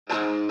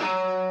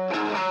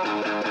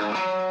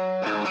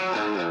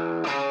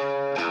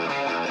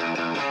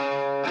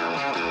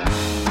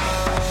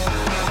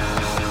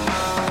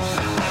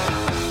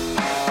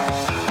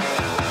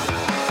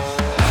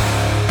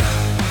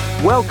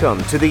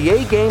Welcome to the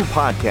A-Game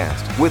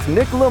Podcast with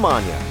Nick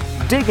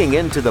LaMagna, digging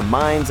into the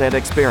minds and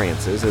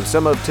experiences of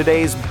some of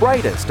today's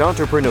brightest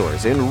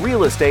entrepreneurs in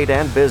real estate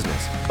and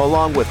business,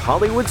 along with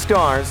Hollywood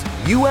stars,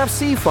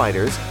 UFC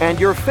fighters, and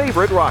your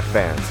favorite rock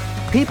bands.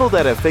 People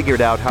that have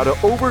figured out how to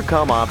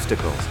overcome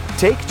obstacles,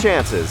 take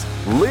chances,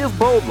 live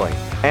boldly,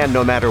 and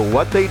no matter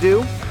what they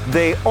do,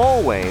 they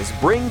always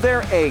bring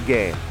their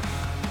A-game.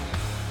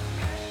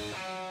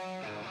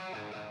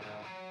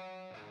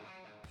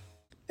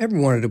 Ever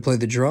wanted to play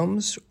the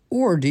drums?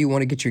 Or do you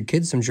want to get your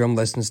kids some drum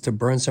lessons to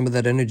burn some of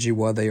that energy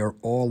while they are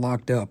all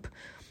locked up?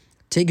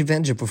 Take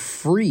advantage of a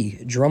free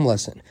drum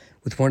lesson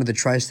with one of the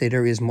tri-state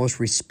area's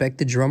most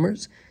respected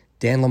drummers,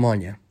 Dan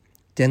LaMagna.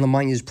 Dan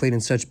LaMagna has played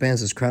in such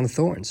bands as Crown of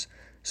Thorns,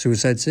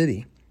 Suicide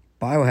City,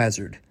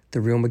 Biohazard,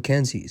 The Real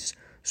Mackenzies,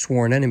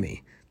 Sworn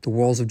Enemy, The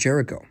Walls of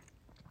Jericho.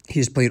 He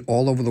has played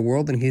all over the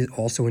world, and he is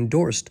also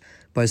endorsed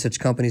by such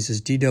companies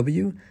as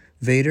DW,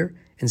 Vader,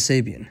 and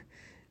Sabian.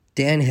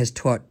 Dan has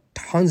taught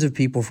tons of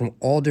people from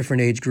all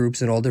different age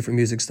groups and all different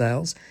music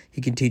styles.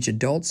 He can teach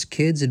adults,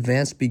 kids,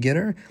 advanced,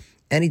 beginner,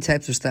 any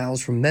types of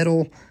styles from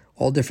metal,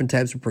 all different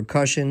types of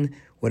percussion,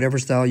 whatever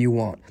style you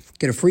want.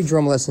 Get a free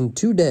drum lesson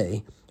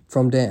today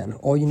from Dan.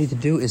 All you need to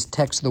do is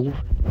text the word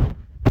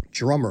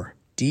drummer,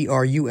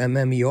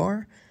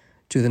 D-R-U-M-M-E-R,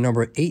 to the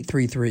number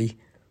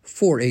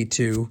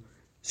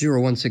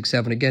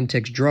 833-482-0167. Again,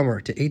 text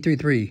drummer to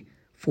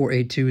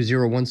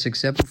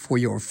 833-482-0167 for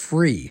your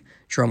free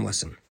drum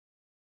lesson.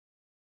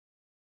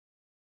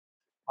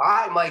 All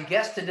right, my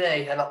guest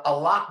today, and a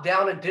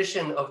lockdown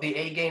edition of the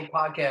A-Game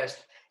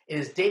Podcast,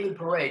 is David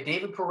Pere.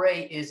 David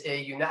Pere is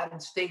a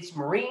United States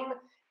Marine,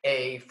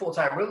 a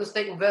full-time real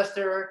estate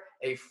investor,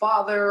 a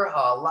father,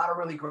 a lot of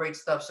really great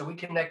stuff. So we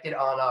connected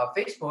on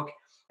Facebook,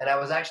 and I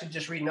was actually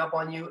just reading up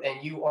on you,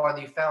 and you are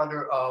the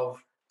founder of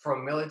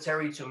From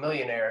Military to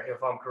Millionaire,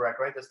 if I'm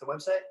correct, right? That's the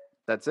website?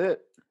 That's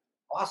it.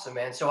 Awesome,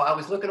 man. So I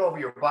was looking over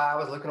your bio.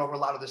 I was looking over a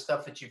lot of the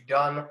stuff that you've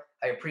done.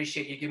 I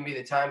appreciate you giving me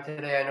the time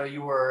today. I know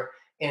you were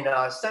in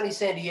sunny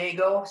San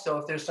Diego. So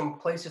if there's some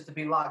places to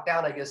be locked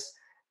down, I guess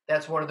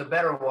that's one of the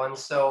better ones.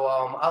 So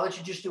I'll let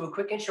you just do a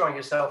quick intro on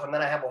yourself, and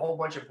then I have a whole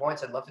bunch of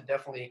points I'd love to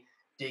definitely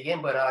dig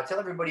in. But tell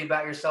everybody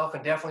about yourself,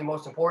 and definitely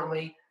most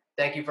importantly,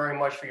 thank you very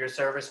much for your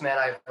service, man.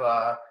 I've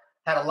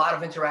had a lot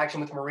of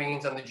interaction with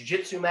Marines on the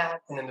jiu-jitsu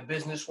mat and in the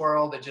business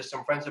world, and just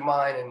some friends of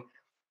mine. And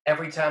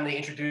every time they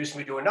introduce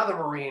me to another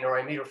Marine or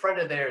I meet a friend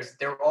of theirs,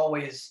 they're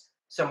always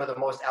some of the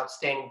most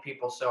outstanding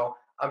people. So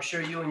I'm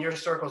sure you and your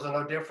circles are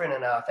no different,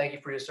 and thank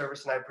you for your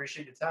service, and I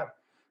appreciate your time.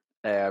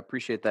 I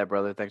appreciate that,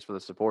 brother. Thanks for the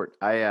support.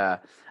 I'm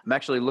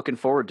actually looking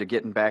forward to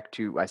getting back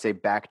to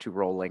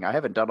rolling. I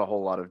haven't done a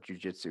whole lot of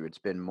jiu-jitsu. It's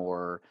been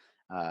more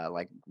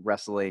like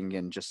wrestling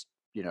and just,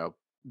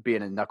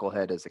 being a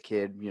knucklehead as a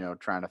kid,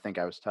 trying to think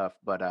I was tough.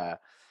 But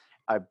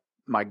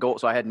my goal,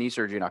 so I had knee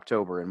surgery in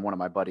October, and one of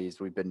my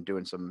buddies, we've been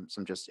doing some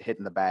just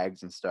hitting the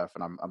bags and stuff,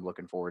 and I'm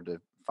looking forward to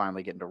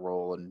finally getting to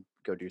roll and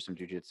go do some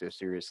jiu-jitsu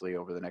seriously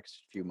over the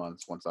next few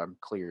months once I'm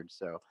cleared.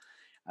 So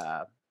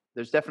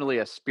there's definitely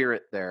a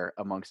spirit there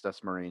amongst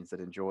us Marines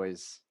that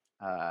enjoys,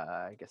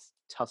 I guess,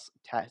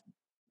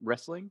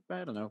 wrestling,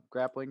 I don't know,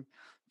 grappling,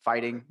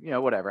 fighting,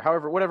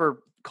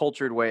 whatever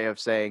cultured way of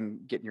saying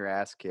getting your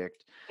ass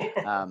kicked.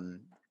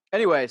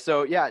 Anyway,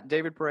 so yeah,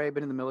 David Pere,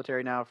 been in the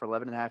military now for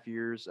 11 and a half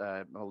years.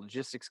 I'm a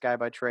logistics guy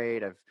by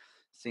trade. I've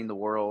seen the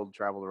world,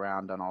 traveled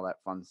around, done all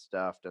that fun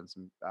stuff, done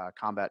some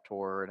combat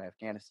tour in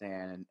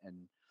Afghanistan, and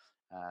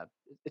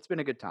it's been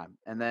a good time.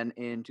 And then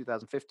in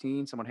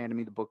 2015, someone handed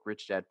me the book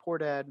Rich Dad, Poor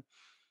Dad,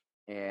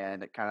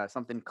 and it kind of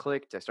something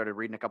clicked. I started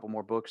reading a couple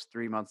more books.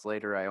 3 months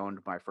later, I owned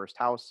my first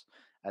house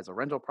as a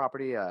rental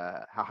property,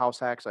 a house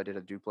hack. So I did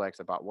a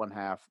duplex. I bought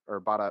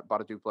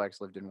bought a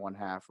duplex, lived in one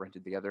half,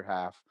 rented the other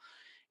half.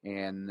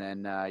 And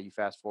then you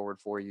fast forward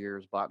 4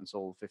 years, bought and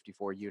sold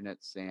 54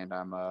 units, and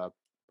I'm a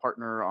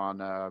partner on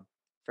a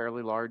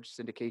fairly large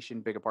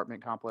syndication, big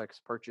apartment complex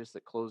purchase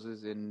that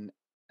closes in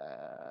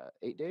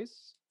 8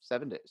 days,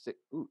 7 days,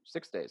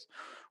 6 days.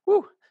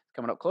 Woo,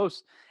 coming up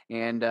close.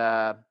 And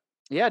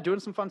doing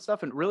some fun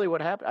stuff. And really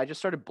what happened, I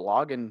just started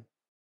blogging,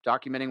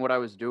 documenting what I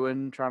was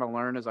doing, trying to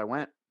learn as I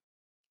went.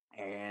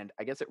 And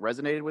I guess it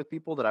resonated with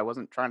people that I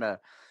wasn't trying to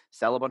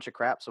sell a bunch of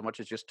crap so much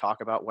as just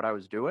talk about what I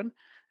was doing.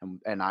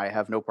 And I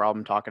have no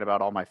problem talking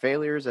about all my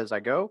failures as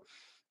I go.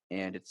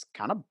 And it's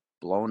kind of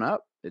blown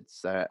up.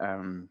 It's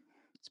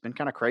been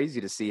kind of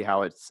crazy to see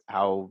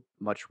how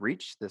much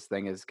reach this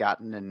thing has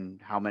gotten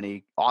and how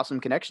many awesome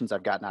connections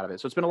I've gotten out of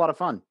it. So it's been a lot of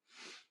fun.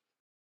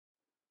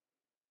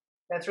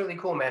 That's really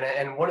cool, man.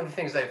 And one of the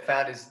things I've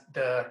found is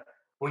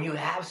when you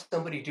have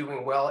somebody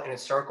doing well in a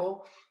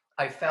circle,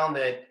 I found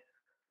that,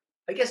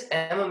 I guess,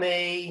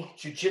 MMA,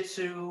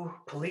 jiu-jitsu,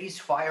 police,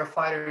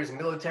 firefighters,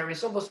 military,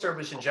 civil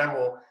service in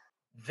general,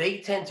 they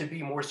tend to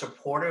be more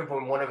supportive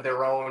when one of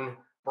their own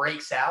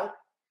breaks out.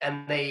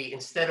 And they,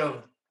 instead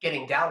of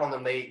getting down on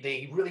them,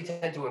 they really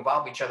tend to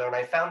involve each other. And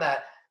I found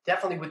that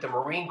definitely with the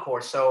Marine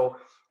Corps. So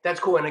That's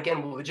cool. And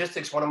again,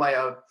 logistics, one of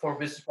my former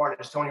business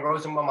partners, Tony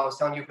Rosenbaum, I was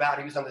telling you about,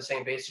 he was on the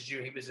same base as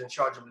you. He was in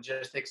charge of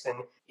logistics, and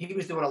he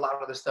was doing a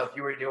lot of the stuff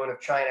you were doing of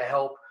trying to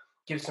help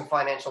give some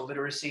financial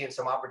literacy and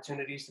some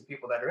opportunities to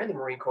people that are in the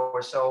Marine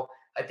Corps. So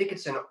I think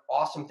it's an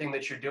awesome thing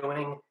that you're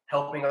doing,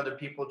 helping other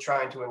people,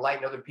 trying to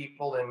enlighten other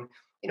people. And,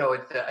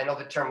 I know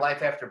the term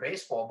life after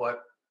baseball,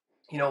 but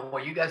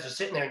when you guys are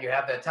sitting there and you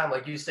have that time,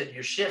 like you said,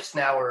 your shifts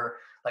now are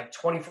like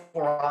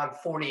 24 on,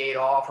 48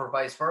 off, or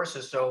vice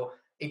versa. So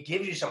it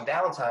gives you some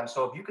downtime.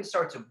 So if you can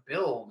start to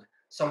build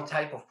some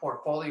type of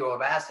portfolio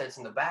of assets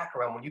in the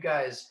background, when you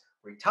guys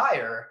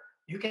retire,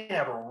 you can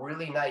have a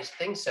really nice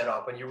thing set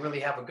up and you really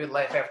have a good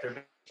life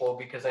after baseball,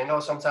 because I know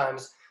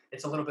sometimes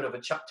it's a little bit of a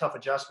tough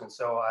adjustment.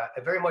 So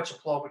I very much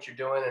applaud what you're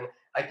doing. And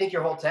I think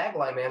your whole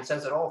tagline, man,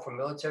 says it all: from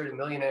military to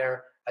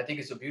millionaire. I think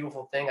it's a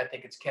beautiful thing. I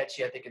think it's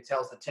catchy. I think it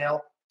tells the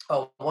tale.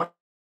 One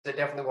I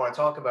definitely want to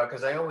talk about,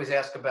 because I always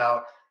ask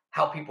about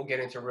how people get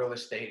into real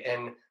estate.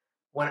 And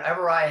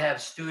whenever I have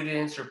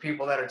students or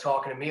people that are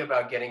talking to me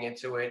about getting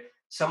into it,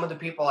 some of the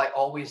people I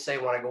always say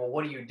when I go, well,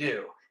 what do you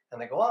do? And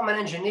they go, well, I'm an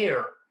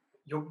engineer.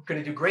 You're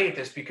going to do great at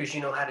this because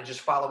you know how to just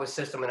follow a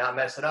system and not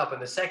mess it up.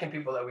 And the second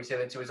people that we say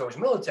that to is always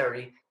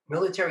military.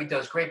 Military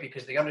does great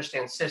because they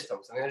understand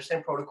systems and they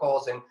understand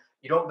protocols, and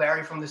you don't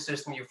vary from the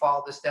system. You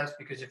follow the steps,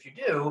 because if you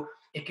do,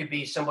 it could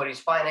be somebody's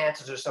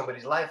finances or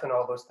somebody's life and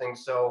all those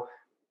things. So,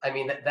 I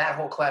mean, that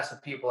whole class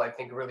of people, I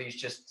think, really is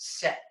just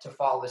set to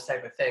follow this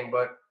type of thing.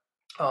 But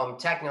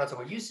tacking on to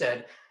what you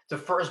said, the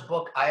first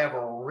book I ever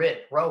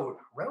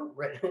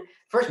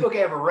first book I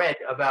ever read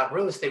about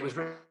real estate was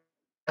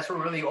that's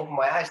what really opened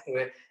my eyes to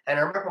it. And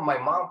I remember my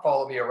mom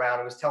followed me around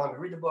and was telling me,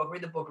 read the book,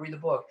 read the book, read the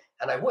book.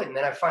 And I wouldn't. And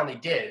then I finally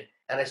did.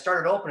 And I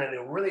started opening it.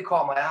 And it really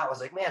caught my eye. I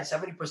was like, man,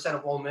 70%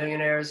 of all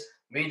millionaires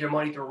made their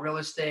money through real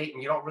estate.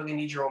 And you don't really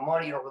need your own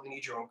money. You don't really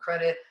need your own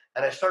credit.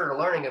 And I started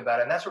learning about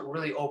it. And that's what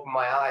really opened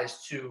my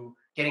eyes to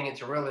getting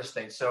into real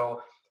estate.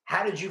 So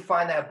how did you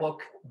find that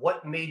book?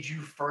 What made you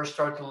first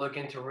start to look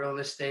into real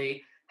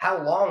estate?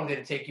 How long did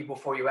it take you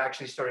before you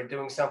actually started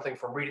doing something,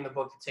 from reading the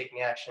book to taking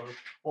action?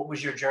 What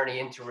was your journey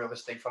into real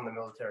estate from the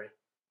military?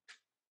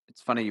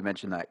 It's funny you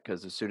mentioned that,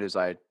 because as soon as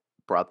I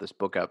brought this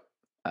book up,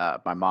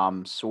 my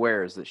mom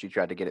swears that she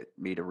tried to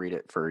me to read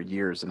it for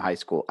years in high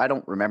school. I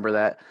don't remember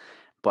that,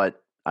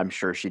 but I'm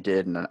sure she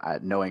did. And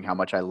knowing how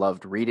much I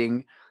loved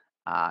reading,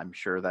 I'm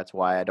sure that's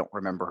why I don't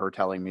remember her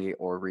telling me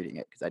or reading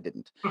it, because I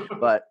didn't.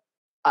 But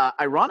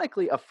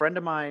ironically, a friend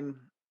of mine,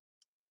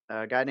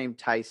 a guy named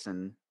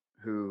Tyson,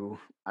 who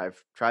I've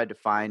tried to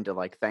find to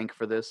like thank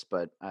for this,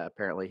 but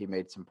apparently he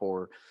made some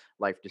poor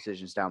life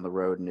decisions down the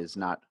road and is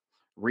not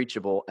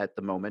reachable at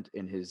the moment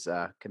in his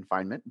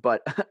confinement.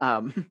 But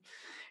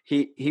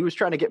he was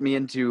trying to get me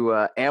into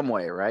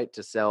Amway, right,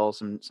 to sell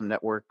some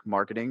network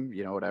marketing,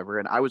 whatever.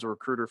 And I was a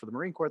recruiter for the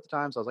Marine Corps at the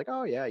time, so I was like,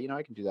 oh yeah,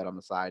 I can do that on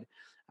the side.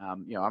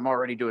 I'm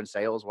already doing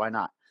sales, why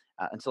not?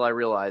 Until I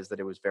realized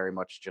that it was very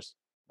much just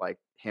like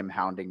him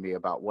hounding me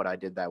about what I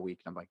did that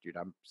week. And I'm like, dude,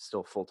 I'm still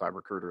a full-time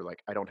recruiter.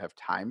 Like, I don't have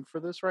time for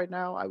this right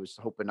now. I was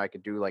hoping I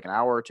could do like an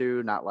hour or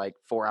two, not like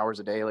 4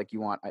 hours a day like you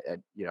want.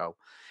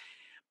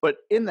 But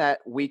in that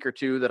week or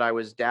two that I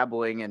was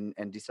dabbling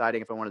and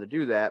deciding if I wanted to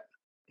do that,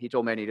 he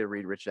told me I needed to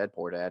read Rich Dad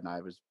Poor Dad.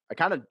 And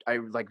I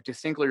like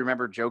distinctly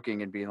remember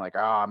joking and being like, oh,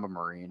 I'm a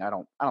Marine. I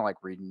don't like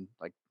reading.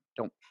 Like,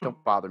 don't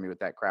bother me with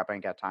that crap. I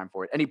ain't got time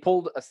for it. And he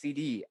pulled a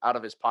CD out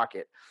of his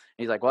pocket.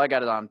 And he's like, well, I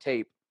got it on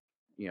tape,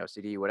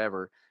 CD,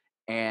 whatever.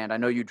 And I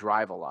know you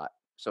drive a lot,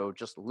 so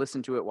just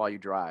listen to it while you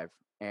drive.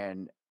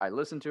 And I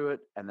listened to it.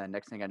 And then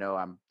next thing I know,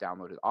 I'm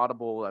downloaded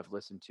Audible. I've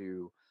listened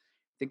to,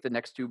 I think the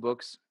next two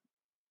books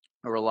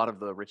or a lot of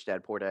the Rich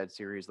Dad Poor Dad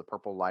series, The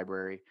Purple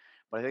Library.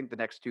 But I think the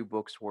next two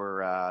books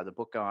were the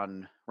book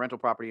on rental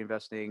property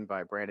investing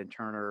by Brandon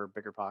Turner,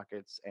 Bigger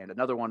Pockets, and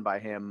another one by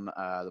him,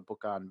 the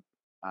book on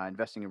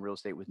investing in real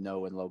estate with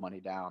no and low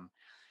money down.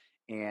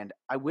 And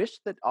I wish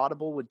that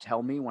Audible would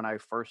tell me when I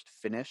first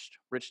finished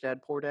Rich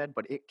Dad Poor Dad,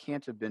 but it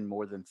can't have been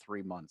more than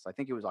 3 months. I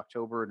think it was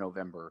October or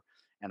November,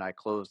 and I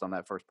closed on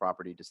that first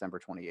property December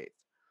 28th.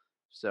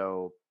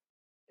 So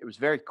it was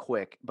very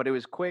quick, but it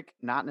was quick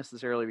not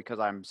necessarily because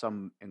I'm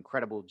some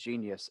incredible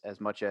genius, as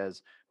much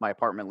as my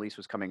apartment lease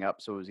was coming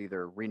up. So it was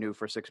either renew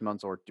for 6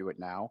 months or do it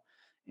now.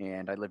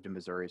 And I lived in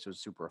Missouri, so it was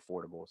super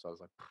affordable. So I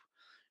was like,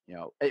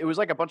 it was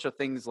like a bunch of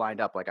things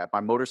lined up. Like my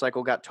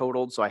motorcycle got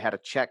totaled, so I had a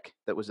check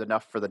that was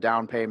enough for the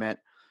down payment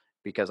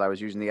because I was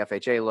using the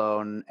FHA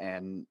loan,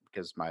 and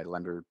because my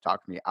lender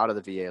talked me out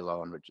of the VA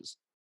loan, which is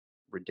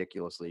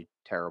ridiculously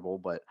terrible.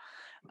 But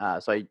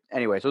so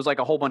anyway, so it was like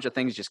a whole bunch of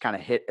things just kind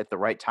of hit at the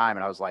right time.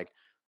 And I was like,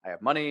 I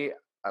have money.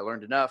 I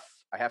learned enough.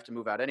 I have to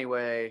move out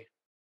anyway.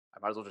 I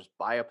might as well just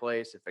buy a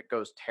place. If it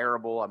goes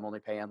terrible, I'm only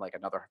paying like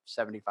another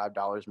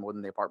 $75 more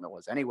than the apartment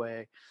was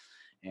anyway.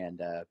 And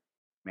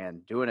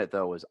man, doing it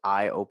though was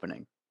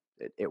eye-opening.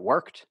 It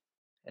worked,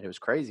 and it was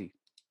crazy.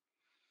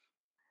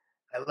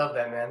 I love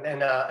that, man.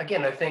 And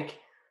again, I think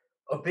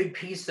a big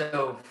piece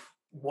of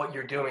what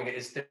you're doing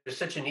is there's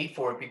such a need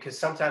for it, because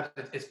sometimes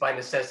it's by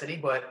necessity.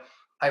 But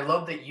I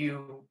love that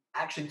you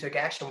actually took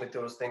action with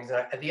those things. And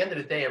at the end of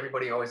the day,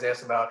 everybody always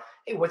asks about,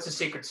 hey, what's the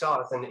secret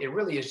sauce? And it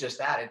really is just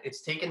that.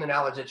 It's taking the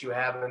knowledge that you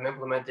have and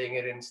implementing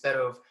it instead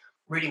of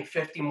reading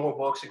 50 more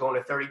books or going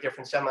to 30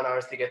 different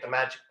seminars to get the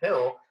magic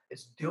pill.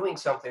 It's doing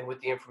something with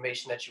the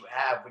information that you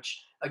have,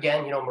 which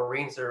again,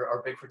 Marines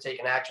are big for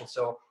taking action.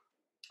 So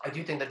I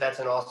do think that that's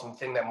an awesome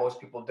thing that most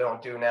people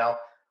don't do now.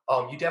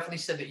 You definitely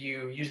said that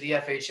you use the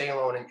FHA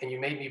loan, and you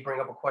made me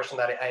bring up a question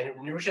that I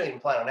originally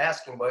didn't plan on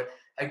asking, but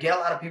I get a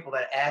lot of people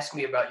that ask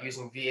me about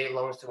using VA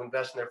loans to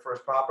invest in their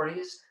first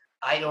properties.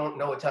 I don't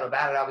know a ton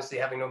about it, obviously,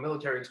 having no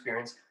military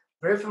experience.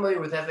 Very familiar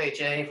with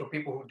FHA. For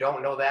people who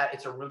don't know that,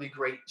 it's a really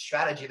great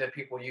strategy that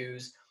people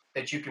use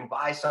that you can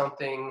buy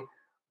something.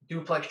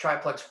 Duplex,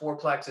 triplex,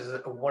 fourplex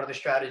is one of the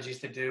strategies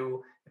to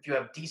do. If you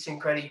have decent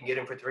credit, you can get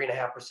in for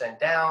 3.5%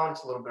 down.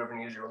 It's a little bit of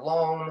an easier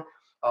loan.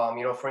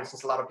 For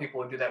instance, a lot of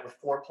people will do that with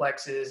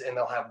fourplexes, and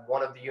they'll have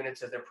one of the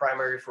units as their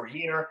primary for a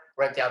year,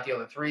 rent out the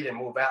other three, then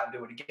move out and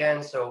do it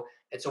again. So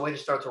it's a way to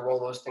start to roll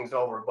those things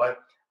over. But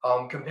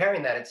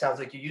comparing that, it sounds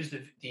like you used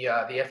the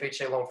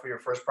FHA loan for your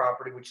first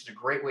property, which is a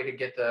great way to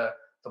get the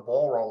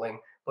ball rolling.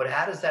 But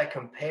how does that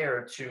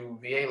compare to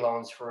VA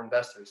loans for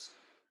investors?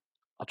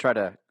 I'll try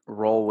to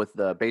roll with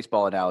the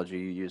baseball analogy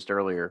you used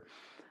earlier.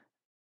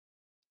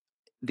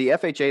 The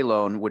FHA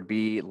loan would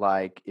be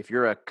like if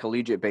you're a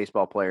collegiate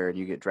baseball player and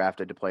you get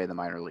drafted to play in the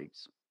minor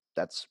leagues.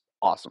 That's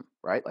awesome,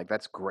 right? Like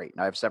that's great.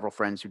 And I have several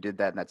friends who did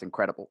that, and that's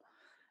incredible.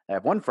 I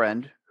have one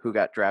friend who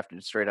got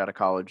drafted straight out of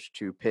college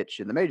to pitch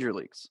in the major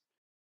leagues.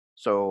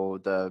 So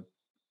the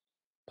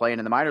playing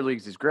in the minor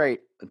leagues is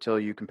great until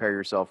you compare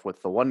yourself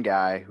with the one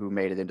guy who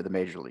made it into the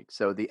major leagues.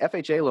 So the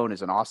FHA loan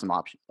is an awesome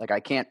option. Like I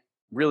can't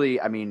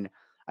really, I mean,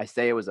 I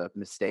say it was a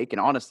mistake, and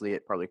honestly,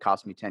 it probably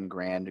cost me 10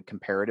 grand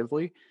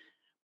comparatively,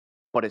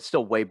 but it's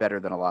still way better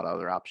than a lot of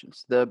other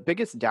options. The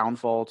biggest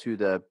downfall to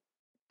the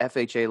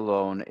FHA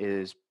loan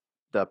is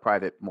the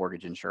private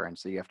mortgage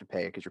insurance that you have to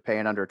pay because you're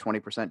paying under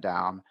 20%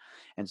 down.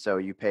 And so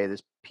you pay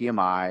this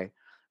PMI,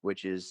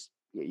 which is,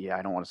 yeah,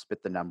 I don't want to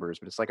spit the numbers,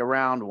 but it's like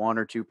around 1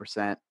 or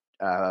 2%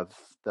 of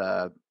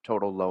the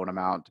total loan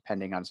amount,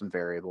 depending on some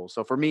variables.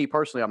 So for me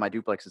personally, on my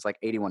duplex, it's like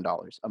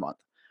 $81 a month.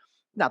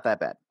 Not that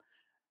bad.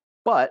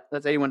 But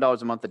that's $81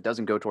 a month that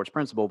doesn't go towards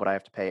principal, but I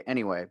have to pay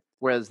anyway.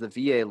 Whereas the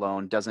VA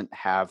loan doesn't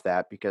have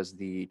that because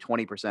the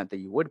 20% that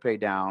you would pay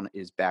down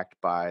is backed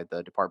by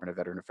the Department of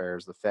Veteran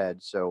Affairs, the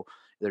Fed. So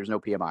there's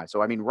no PMI.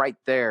 So, I mean, right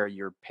there,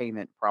 your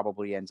payment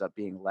probably ends up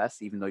being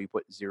less, even though you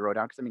put zero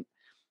down. Because, I mean,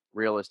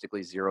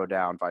 realistically, zero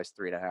down buys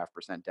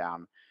 3.5%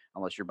 down.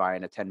 Unless you're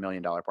buying a $10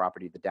 million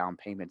property, the down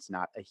payment's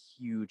not a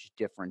huge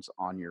difference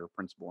on your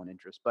principal and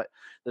interest. But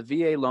the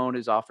VA loan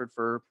is offered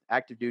for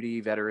active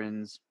duty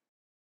veterans,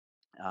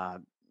 uh,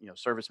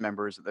 service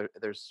members.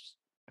 There's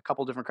a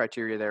couple different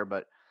criteria there,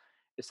 but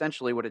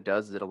essentially what it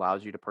does is it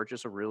allows you to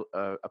purchase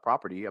a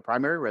property, a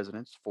primary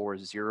residence for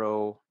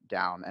zero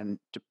down. And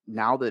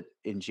now that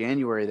in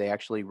January they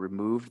actually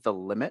removed the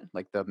limit,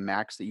 like the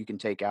max that you can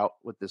take out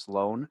with this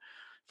loan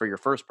for your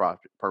first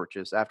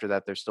purchase. After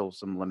that, there's still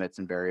some limits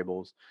and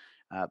variables.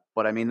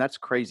 But I mean, that's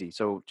crazy.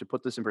 So to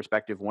put this in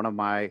perspective, one of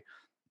my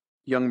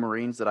young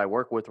Marines that I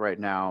work with right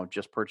now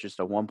just purchased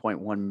a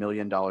 $1.1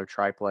 million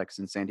triplex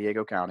in San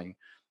Diego County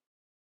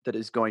that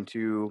is going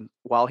to,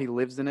 while he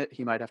lives in it,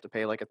 he might have to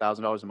pay like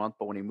 $1,000 a month.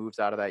 But when he moves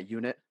out of that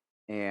unit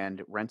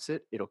and rents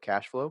it, it'll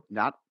cash flow.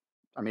 Not,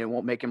 I mean, it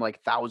won't make him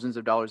like thousands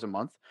of dollars a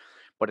month,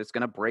 but it's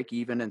going to break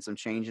even and some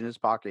change in his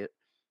pocket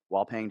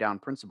while paying down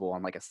principal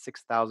on like a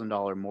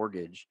 $6,000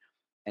 mortgage.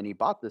 And he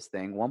bought this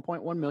thing,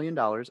 $1.1 million.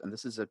 And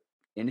this is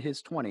in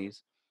his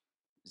 20s,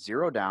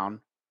 zero down,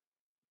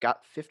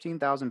 got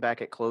 15,000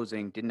 back at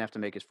closing, didn't have to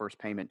make his first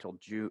payment till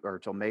June or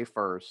till May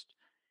 1st.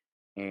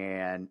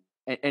 And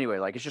anyway,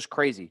 like it's just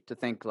crazy to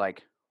think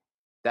like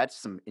that's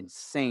some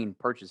insane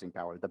purchasing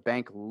power. The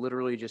bank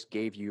literally just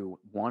gave you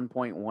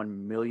 $1.1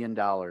 million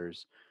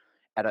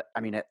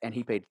and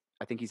he paid,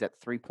 I think he's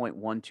at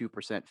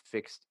 3.12%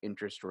 fixed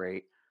interest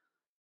rate.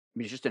 I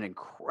mean, it's just an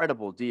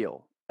incredible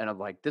deal. And I'm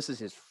like, this is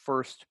his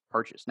first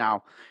purchase.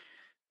 Now,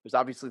 there's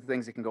obviously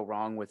things that can go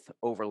wrong with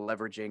over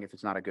leveraging if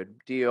it's not a good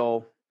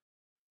deal,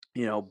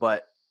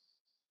 but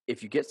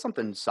if you get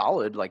something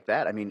solid like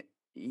that, I mean,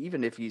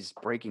 even if he's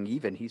breaking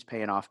even, he's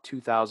paying off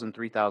 $2,000,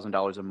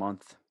 $3,000 a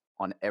month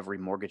on every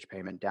mortgage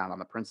payment down on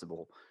the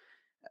principal.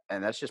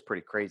 And that's just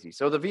pretty crazy.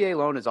 So the VA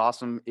loan is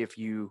awesome if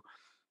you're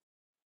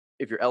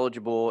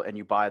eligible and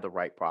you buy the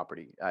right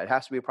property. It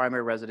has to be a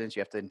primary residence. You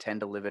have to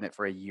intend to live in it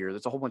for a year.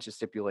 There's a whole bunch of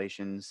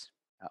stipulations.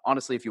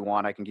 Honestly, if you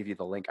want, I can give you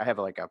the link. I have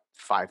like a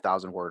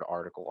 5,000 word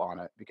article on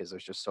it because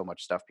there's just so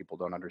much stuff people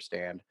don't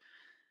understand.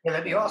 Yeah,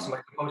 that'd be And awesome. I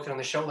can post it on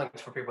the show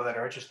links for people that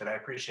are interested. I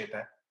appreciate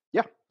that.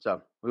 yeah,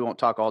 so we won't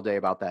talk all day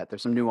about that.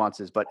 There's some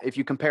nuances, but if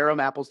you compare them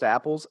apples to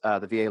apples,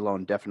 the VA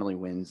loan definitely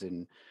wins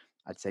in,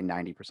 I'd say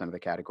 90% of the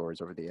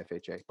categories over the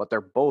FHA, but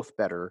they're both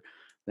better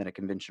than a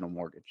conventional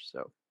mortgage.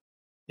 So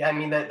Yeah, I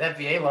mean that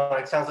VA loan,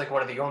 it sounds like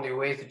one of the only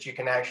ways that you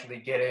can actually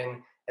get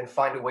in and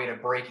find a way to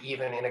break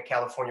even in a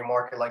California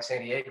market like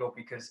San Diego,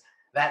 because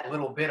that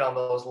little bit on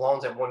those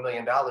loans at $1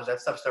 million, that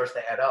stuff starts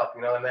to add up,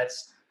 and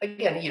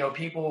again,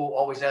 people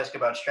always ask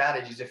about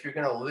strategies. If you're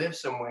going to live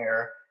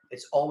somewhere,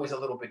 it's always a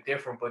little bit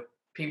different. But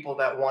people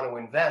that want to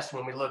invest,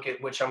 when we look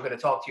at, which I'm going to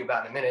talk to you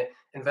about in a minute,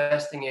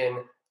 investing in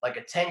like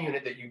a 10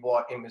 unit that you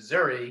bought in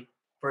Missouri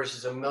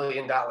versus $1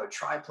 million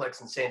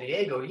triplex in San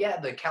Diego, yeah,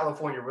 the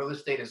California real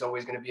estate is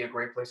always going to be a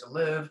great place to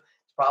live.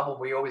 It's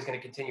probably always going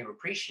to continue to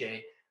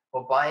appreciate.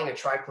 But buying a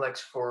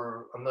triplex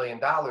for $1 million,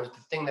 the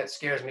thing that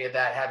scares me of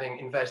that, having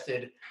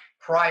invested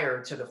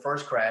prior to the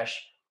first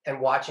crash, and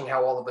watching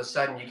how all of a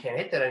sudden you can't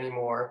hit that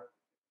anymore.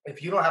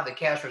 If you don't have the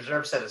cash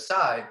reserve set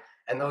aside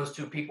and those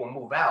two people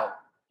move out,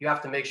 you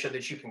have to make sure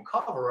that you can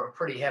cover a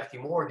pretty hefty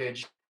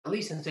mortgage, at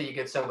least until you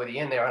get somebody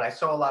in there. And I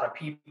saw a lot of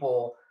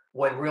people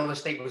when real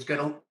estate was good,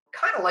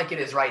 kind of like it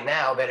is right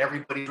now, that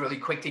everybody's really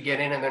quick to get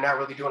in and they're not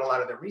really doing a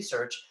lot of their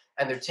research,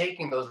 and they're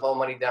taking those low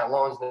money down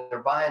loans and they're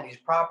buying these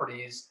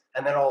properties.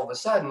 And then all of a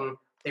sudden,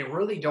 they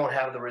really don't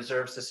have the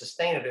reserves to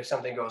sustain it if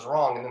something goes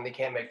wrong, and then they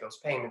can't make those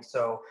payments.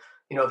 So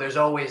there's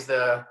always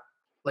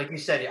like you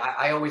said,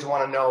 I always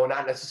want to know,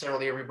 not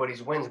necessarily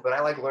everybody's wins, but I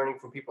like learning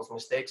from people's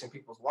mistakes and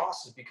people's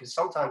losses, because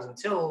sometimes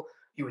until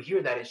you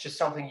hear that, it's just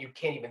something you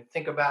can't even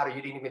think about, or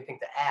you didn't even think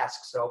to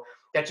ask. So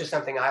that's just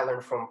something I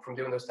learned from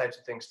doing those types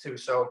of things too.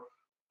 So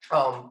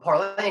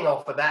parlaying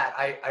off of that,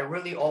 I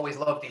really always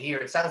love to hear.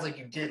 It sounds like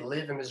you did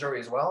live in Missouri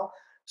as well.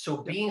 So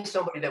being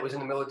somebody that was in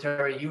the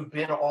military, you've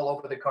been all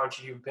over the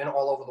country, you've been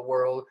all over the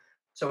world.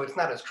 So it's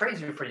not as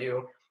crazy for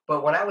you.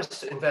 But when I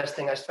was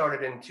investing, I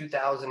started in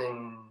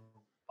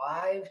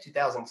 2005,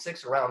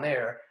 2006, around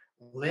there,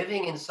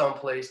 living in some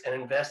place and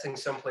investing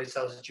someplace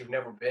else that you've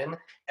never been.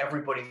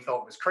 Everybody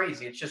thought was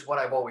crazy. It's just what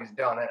I've always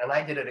done. And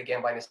I did it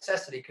again by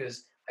necessity,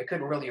 because I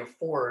couldn't really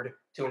afford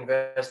to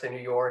invest in New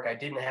York. I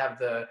didn't have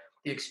the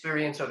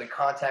experience or the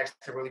contacts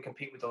to really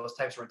compete with those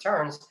types of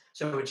returns.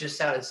 So it just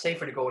sounded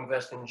safer to go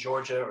invest in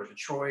Georgia or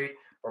Detroit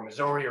or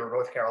Missouri or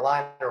North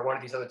Carolina or one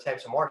of these other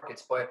types of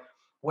markets. But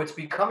what's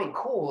becoming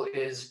cool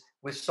is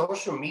with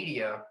social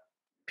media,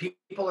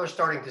 people are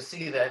starting to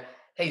see that,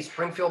 hey,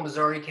 Springfield,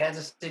 Missouri,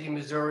 Kansas City,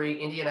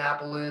 Missouri,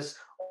 Indianapolis,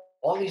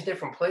 all these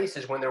different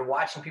places, when they're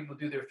watching people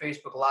do their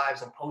Facebook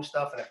Lives and post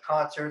stuff and at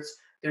concerts,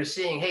 they're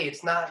seeing, hey,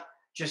 it's not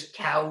just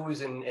cows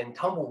and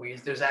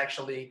tumbleweeds. There's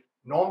actually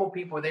normal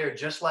people there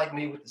just like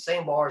me, with the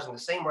same bars and the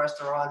same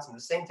restaurants and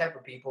the same type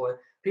of people. And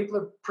people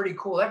are pretty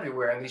cool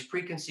everywhere. And these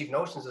preconceived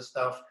notions of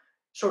stuff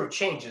sort of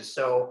changes.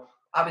 So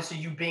obviously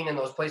you being in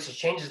those places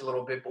changes a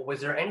little bit, but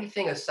was there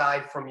anything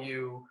aside from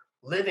you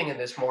living in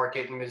this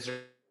market in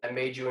Missouri that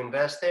made you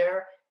invest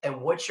there?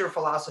 And what's your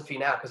philosophy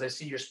now? Because I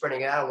see you're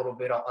spreading it out a little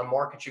bit on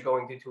markets you're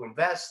going to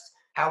invest.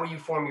 How are you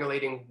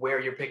formulating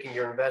where you're picking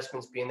your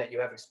investments, being that you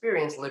have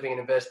experience living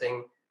and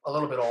investing a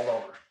little bit all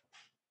over?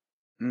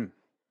 Mm,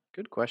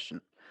 good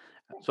question.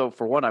 So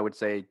for one, I would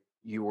say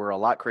you were a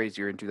lot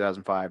crazier in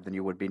 2005 than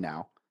you would be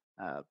now,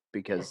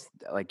 because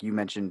like you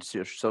mentioned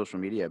social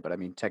media, but I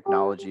mean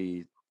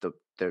technology,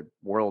 the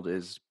world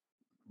is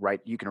right.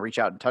 You can reach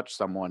out and touch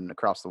someone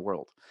across the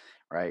world,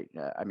 right?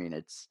 I mean,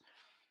 it's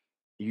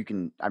you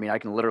can. I mean, I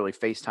can literally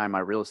FaceTime my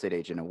real estate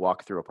agent and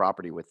walk through a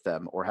property with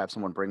them, or have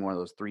someone bring one of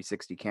those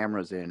 360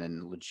 cameras in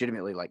and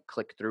legitimately like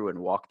click through and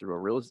walk through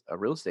a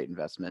real estate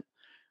investment.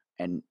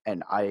 And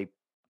I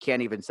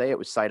can't even say it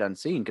was sight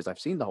unseen because I've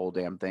seen the whole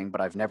damn thing,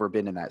 but I've never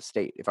been in that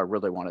state if I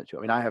really wanted to.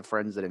 I mean, I have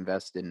friends that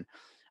invest in.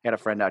 I got a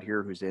friend out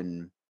here who's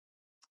in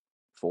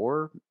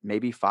 4,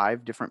 maybe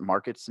 5 different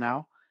markets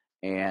now,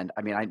 and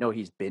I mean, I know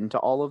he's been to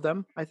all of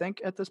them, I think,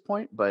 at this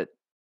point, but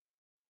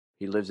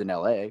he lives in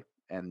LA,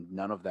 and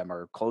none of them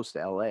are close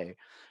to LA.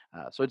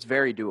 So it's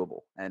very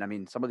doable. And I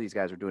mean, some of these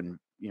guys are doing,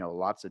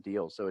 lots of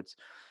deals. So it's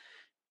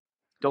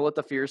don't let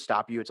the fears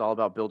stop you. It's all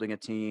about building a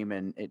team,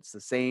 and it's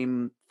the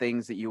same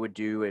things that you would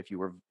do if you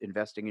were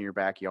investing in your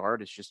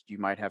backyard. It's just you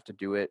might have to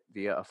do it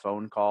via a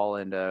phone call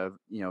and a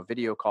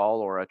video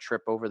call, or a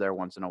trip over there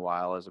once in a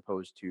while, as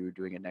opposed to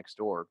doing it next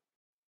door.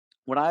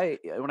 When I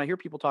hear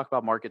people talk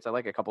about markets, I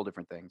like a couple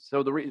different things.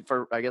 So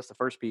for I guess the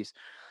first piece,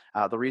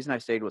 the reason I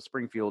stayed with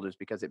Springfield is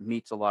because it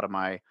meets a lot of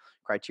my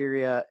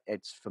criteria.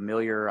 It's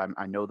familiar.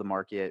 I know the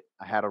market.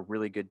 I had a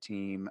really good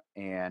team,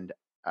 and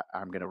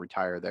I'm going to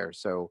retire there,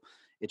 so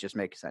it just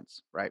makes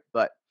sense, right?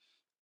 But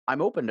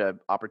I'm open to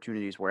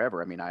opportunities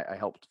wherever. I mean, I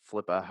helped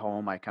flip a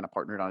home. I kind of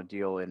partnered on a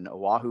deal in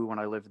Oahu when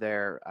I lived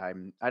there.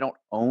 I don't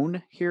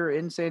own here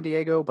in San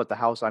Diego, but the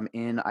house I'm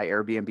in, I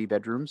Airbnb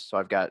bedrooms. So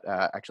I've got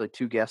actually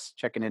 2 guests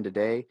checking in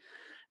today.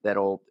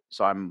 So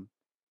I'm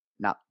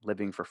not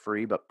living for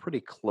free, but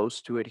pretty close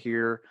to it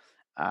here.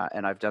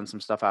 And I've done some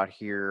stuff out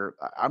here.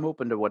 I'm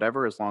open to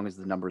whatever as long as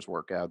the numbers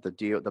work out.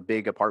 The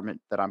big apartment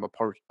that I'm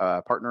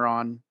a partner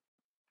on,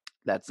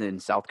 that's in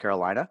South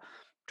Carolina.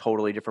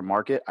 Totally different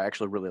market. I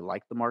actually really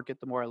like the market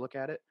the more I look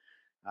at it.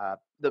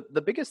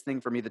 The biggest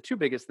thing for me, the 2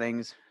 biggest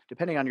things,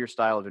 depending on your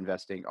style of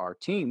investing, are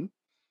team.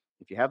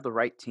 If you have the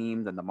right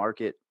team, then the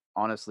market,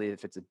 honestly,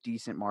 if it's a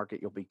decent market,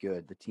 you'll be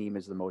good. The team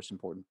is the most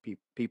important.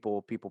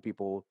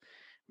 People.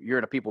 You're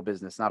in a people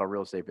business, not a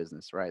real estate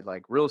business, right?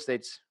 Like real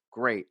estate's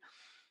great,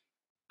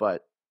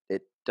 but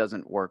it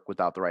doesn't work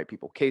without the right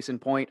people. Case in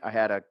point, I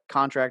had a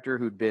contractor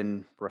who'd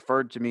been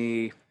referred to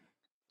me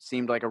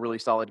seemed like a really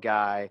solid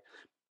guy.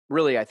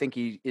 Really, I think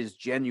he is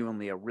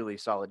genuinely a really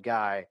solid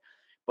guy,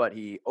 but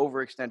he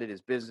overextended,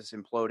 his business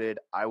imploded.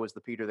 I was the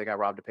Peter that got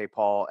robbed to pay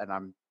Paul, and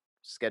I'm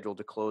scheduled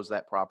to close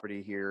that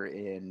property here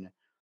in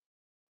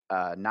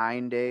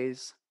 9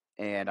 days,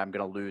 and I'm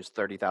going to lose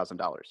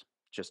 $30,000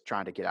 just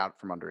trying to get out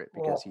from under it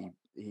because Well,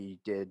 he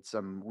did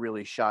some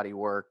really shoddy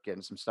work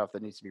and some stuff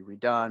that needs to be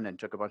redone and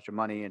took a bunch of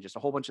money and just a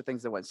whole bunch of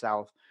things that went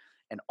south.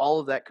 And all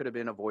of that could have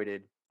been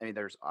avoided. I mean,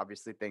 there's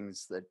obviously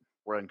things that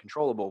were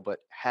uncontrollable, but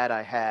had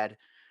I had,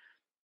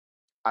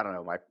 I don't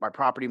know, my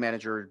property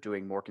manager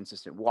doing more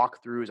consistent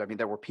walkthroughs. I mean,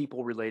 there were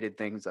people related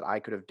things that I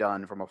could have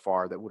done from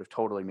afar that would have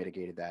totally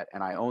mitigated that.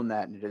 And I own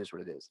that, and it is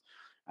what it is.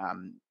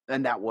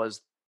 And that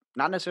was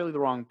not necessarily the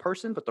wrong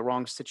person, but the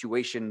wrong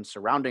situation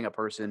surrounding a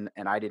person,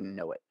 and I didn't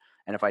know it.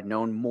 And if I'd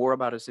known more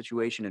about his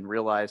situation and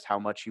realized how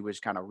much he was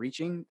kind of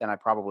reaching, then I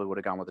probably would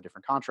have gone with a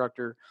different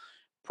contractor.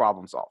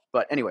 Problem solved.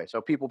 But anyway,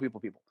 so people.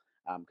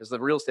 Because the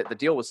real estate, the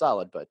deal was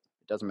solid, but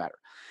it doesn't matter.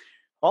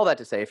 All that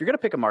to say, if you're going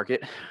to pick a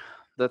market,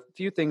 the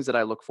few things that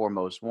I look for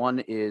most, one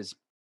is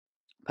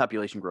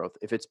population growth.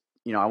 If it's,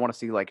 I want to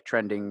see like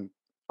trending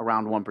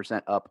around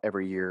 1% up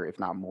every year, if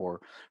not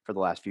more, for the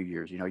last few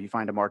years. You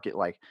find a market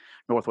like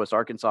Northwest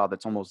Arkansas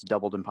that's almost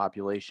doubled in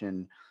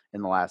population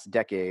in the last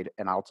decade,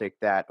 and I'll take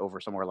that over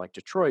somewhere like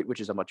Detroit,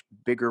 which is a much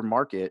bigger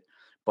market,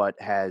 but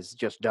has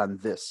just done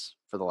this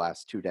for the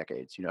last 2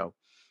 decades.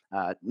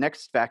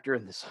 Next factor,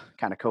 and this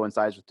kind of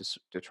coincides with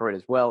Detroit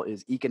as well,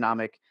 is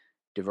economic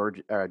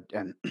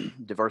and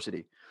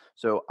diversity.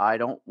 So I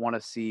don't want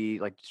to see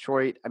like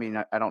Detroit. I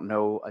mean, I don't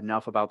know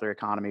enough about their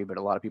economy, but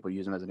a lot of people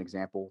use them as an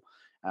example.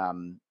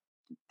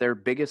 Their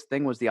biggest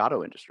thing was the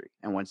auto industry,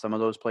 and when some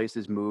of those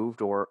places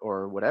moved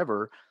or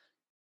whatever,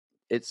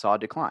 it saw a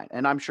decline.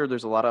 And I'm sure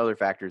there's a lot of other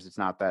factors. It's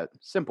not that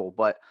simple,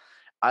 but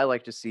I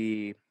like to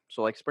see.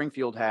 So like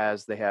Springfield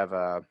they have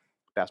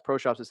Bass Pro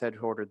Shops is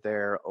headquartered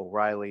there.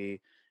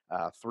 O'Reilly,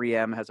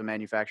 3M has a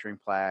manufacturing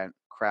plant.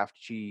 Kraft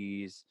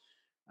Cheese,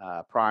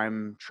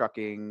 Prime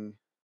Trucking.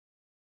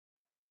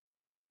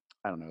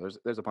 I don't know.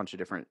 There's a bunch of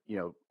different,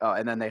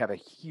 and then they have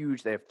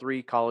they have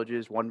 3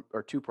 colleges, 1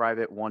 or 2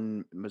 private,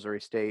 1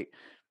 Missouri State,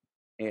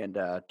 and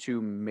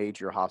 2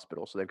 major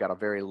hospitals. So they've got a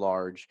very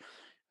large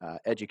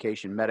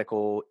education,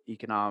 medical,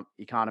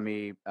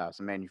 economy,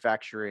 some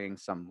manufacturing,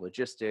 some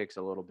logistics,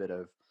 a little bit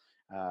of,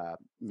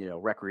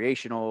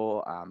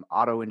 recreational,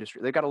 auto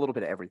industry. They've got a little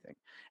bit of everything.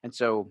 And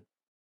so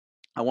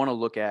I want to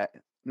look at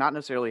not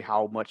necessarily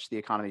how much the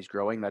economy is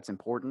growing. That's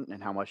important,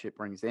 and how much it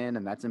brings in,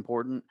 and that's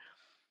important,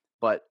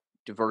 but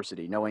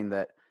diversity, knowing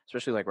that,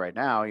 especially like right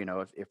now,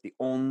 if the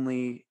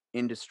only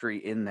industry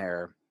in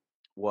there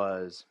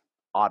was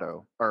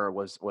auto or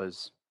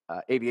was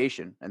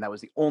aviation, and that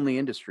was the only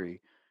industry,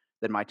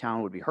 then my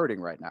town would be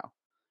hurting right now.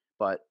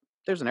 But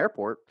there's an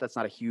airport. That's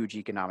not a huge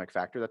economic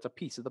factor. That's a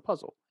piece of the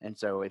puzzle. And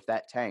so if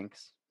that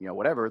tanks,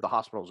 whatever, the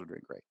hospitals are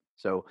doing great.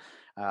 So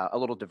a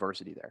little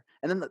diversity there.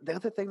 And then the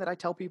other thing that I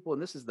tell people,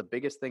 and this is the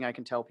biggest thing I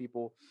can tell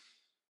people,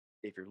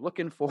 if you're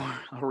looking for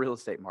a real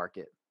estate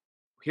market,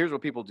 here's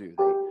what people do.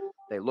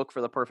 They look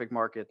for the perfect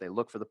market. They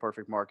look for the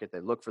perfect market. They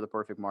look for the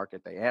perfect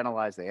market. They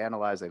analyze. They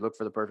look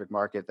for the perfect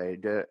market. They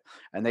do it,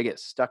 and they get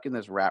stuck in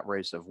this rat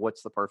race of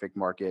what's the perfect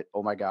market.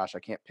 Oh my gosh, I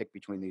can't pick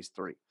between these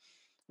 3.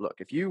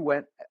 Look, if you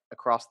went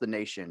across the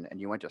nation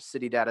and you went to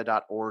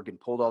citydata.org and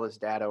pulled all this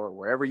data, or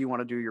wherever you want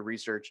to do your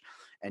research,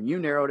 and you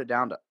narrowed it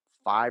down to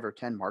 5 or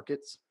 10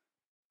 markets,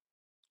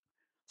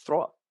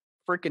 throw a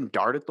freaking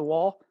dart at the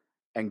wall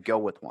and go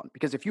with one.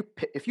 Because if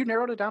you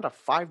narrowed it down to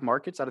 5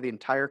 markets out of the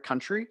entire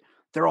country,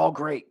 they're all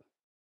great.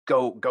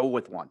 Go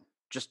with one.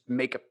 Just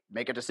make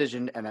a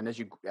decision, and then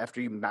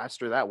after you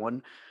master that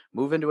one,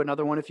 move into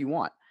another one if you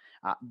want.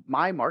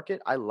 My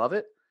market, I love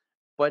it,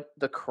 but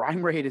the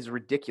crime rate is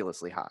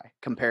ridiculously high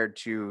compared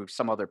to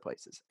some other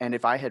places. And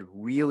if I had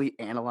really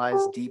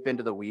analyzed deep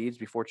into the weeds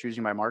before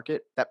choosing my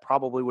market, that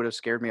probably would have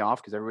scared me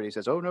off, because everybody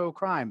says, "Oh no,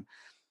 crime."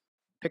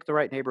 Pick the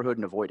right neighborhood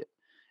and avoid it,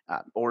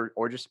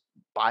 or just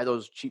buy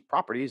those cheap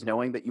properties,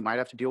 knowing that you might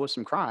have to deal with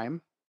some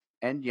crime,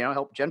 and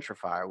help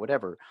gentrify or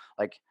whatever.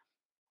 Like,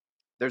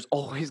 there's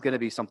always going to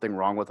be something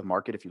wrong with a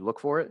market if you look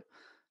for it.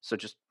 So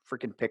just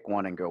freaking pick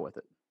one and go with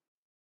it.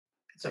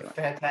 it's a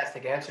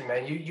fantastic answer,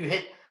 man. You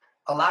hit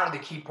a lot of the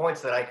key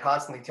points that I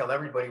constantly tell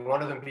everybody.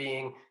 One of them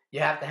being, you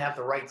have to have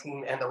the right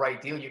team and the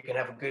right deal. You can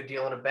have a good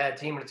deal and a bad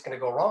team, and it's going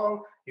to go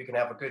wrong. You can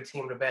have a good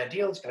team and a bad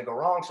deal, it's going to go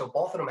wrong. So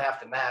both of them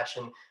have to match.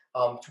 And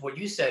to what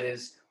you said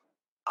is,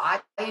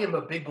 I am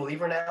a big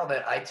believer now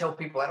that I tell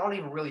people I don't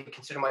even really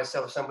consider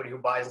myself somebody who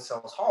buys and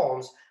sells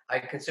homes. I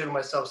consider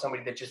myself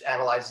somebody that just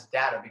analyzes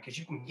data, because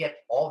you can get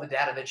all the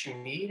data that you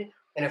need.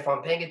 And if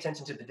I'm paying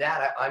attention to the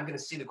data, I'm going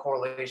to see the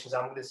correlations.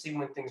 I'm going to see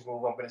when things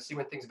move. I'm going to see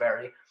when things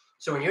vary.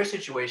 So in your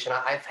situation,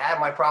 I've had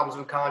my problems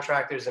with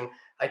contractors, and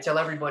I tell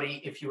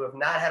everybody, if you have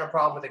not had a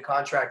problem with a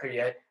contractor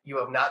yet, you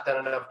have not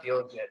done enough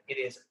deals yet. It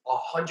is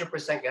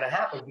 100% going to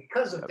happen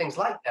because of things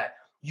like that.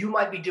 You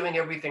might be doing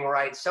everything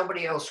right.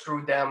 Somebody else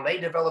screwed them. They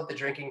developed the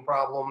drinking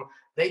problem.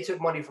 They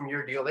took money from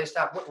your deal. They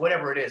stopped,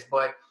 whatever it is.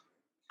 But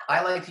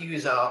I like to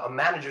use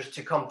managers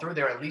to come through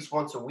there at least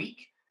once a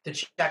week to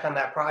check on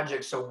that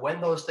project. So when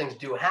those things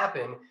do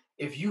happen,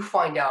 if you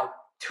find out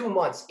 2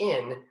 months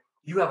in,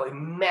 you have a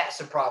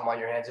massive problem on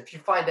your hands. If you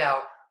find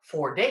out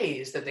 4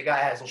 days that the guy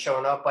hasn't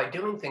shown up by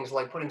doing things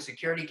like putting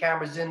security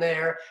cameras in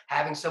there,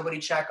 having somebody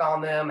check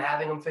on them,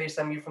 having them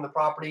FaceTime you from the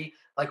property,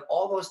 like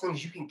all those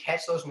things, you can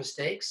catch those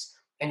mistakes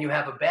and you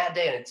have a bad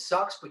day and it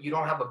sucks, but you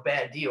don't have a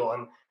bad deal.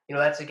 And,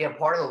 that's again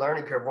part of the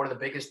learning curve. One of the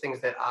biggest things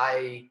that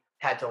I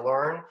had to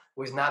learn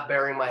was not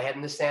burying my head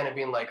in the sand and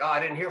being like, oh, I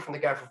didn't hear from the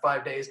guy for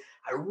 5 days.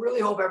 I really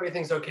hope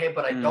everything's okay,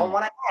 but I don't Mm.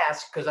 want to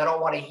ask because I don't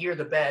want to hear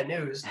the bad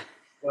news.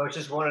 It's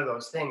just one of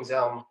those things.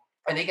 And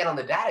they get on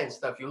the data and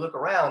stuff. You look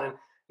around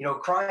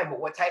and, crime,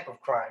 but what type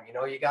of crime?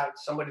 You got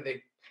somebody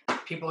that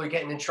people are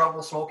getting in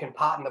trouble smoking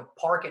pot in the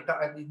park.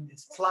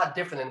 It's a lot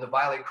different than the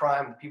violent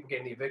crime, the people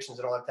getting the evictions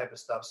and all that type of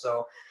stuff.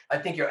 So I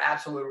think you're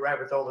absolutely right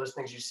with all those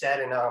things you said.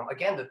 And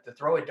again, the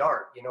throw a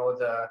dart,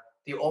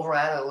 the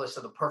overanalysis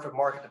of the perfect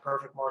market, the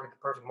perfect market,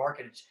 the perfect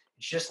market. It's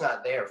just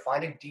not there.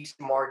 Find a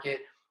decent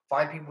market,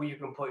 find people you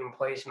can put in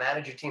place,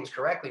 manage your teams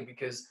correctly.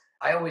 Because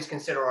I always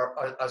consider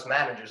us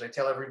managers. I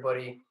tell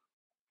everybody,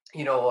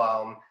 you know,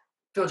 um,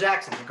 Phil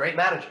Jackson's a great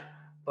manager,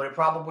 but it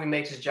probably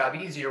makes his job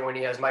easier when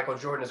he has Michael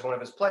Jordan as one of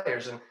his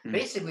players. And Mm.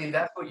 basically,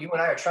 that's what you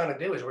and I are trying to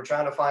do is we're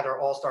trying to find our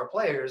all-star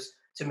players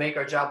to make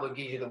our job look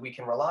easy that we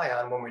can rely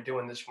on when we're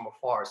doing this from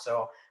afar.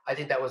 So I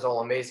think that was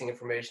all amazing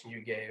information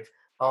you gave.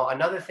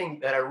 Another thing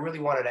that I really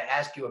wanted to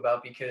ask you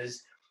about,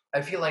 because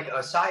I feel like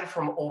aside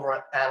from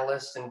over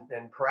analysis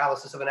and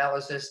paralysis of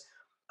analysis,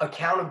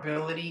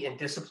 accountability and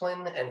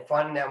discipline and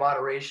finding that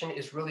moderation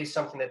is really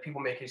something that people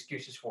make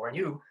excuses for. And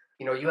you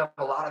have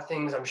a lot of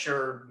things. I'm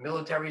sure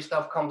military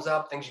stuff comes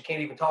up, things you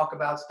can't even talk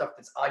about, stuff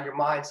that's on your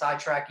mind,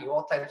 sidetracking,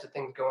 all types of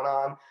things going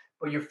on.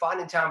 But you're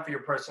finding time for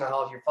your personal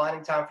health. You're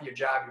finding time for your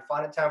job. You're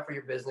finding time for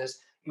your business.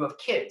 You have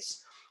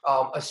kids,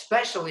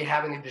 especially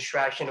having the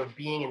distraction of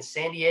being in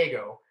San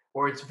Diego,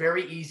 where it's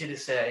very easy to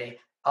say,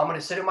 I'm going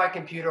to sit at my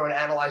computer and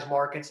analyze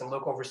markets and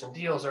look over some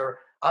deals, or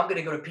I'm going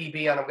to go to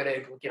PB and I'm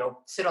going to,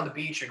 sit on the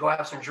beach or go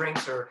have some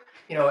drinks, or,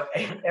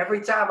 every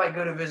time I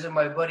go to visit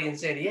my buddy in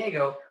San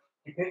Diego,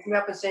 he picks me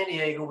up in San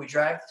Diego. We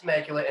drive to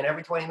Temecula, and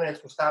every 20 minutes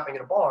we're stopping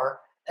at a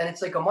bar. And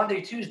it's like a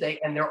Monday, Tuesday,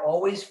 and they're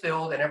always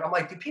filled. And I'm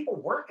like, do people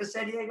work in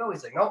San Diego?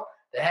 He's like, nope,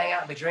 they hang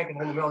out, they drink, and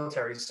they're in the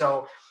military.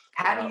 So,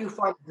 how do Yeah. you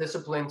find the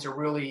discipline to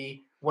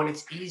really, when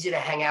it's easy to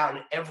hang out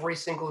and every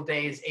single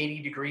day is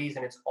 80 degrees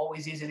and it's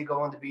always easy to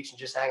go on the beach and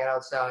just hang out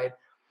outside,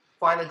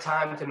 find the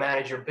time to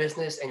manage your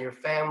business and your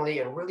family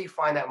and really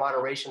find that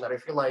moderation that I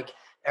feel like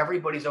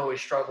everybody's always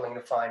struggling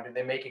to find, and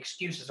they make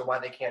excuses of why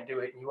they can't do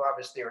it. And you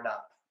obviously are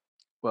not.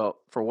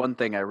 Well, for one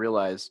thing, I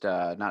realized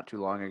not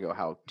too long ago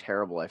how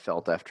terrible I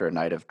felt after a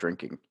night of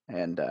drinking.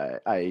 And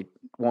I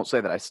won't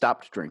say that I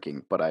stopped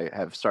drinking, but I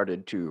have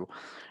started to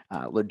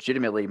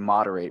legitimately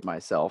moderate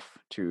myself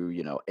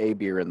to, a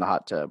beer in the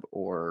hot tub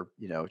or,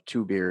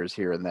 two beers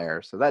here and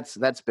there. So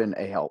that's been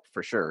a help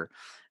for sure.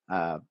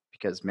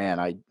 Because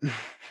man,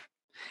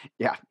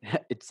 yeah,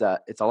 it's a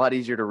lot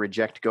easier to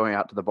reject going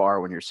out to the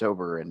bar when you're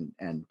sober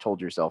and told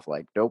yourself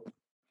like, nope,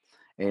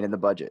 ain't in the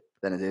budget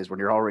than it is when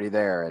you're already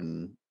there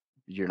and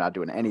you're not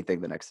doing anything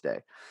the next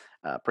day,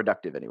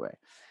 productive anyway.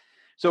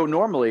 So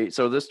normally,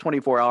 this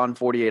 24 on,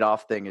 48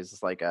 off thing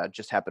is like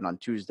just happened on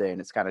Tuesday,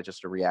 and it's kind of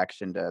just a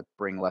reaction to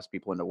bring less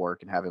people into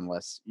work and having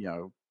less,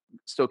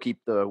 still keep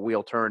the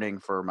wheel turning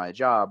for my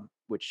job,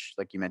 which,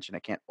 like you mentioned, I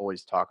can't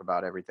always talk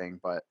about everything,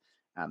 but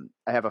I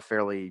have a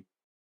fairly,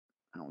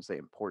 I don't want to say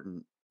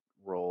important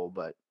role,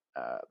 but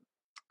uh,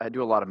 I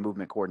do a lot of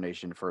movement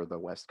coordination for the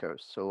West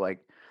Coast. So like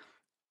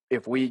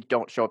if we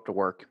don't show up to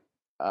work,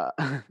 uh,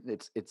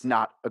 it's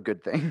not a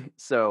good thing.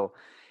 So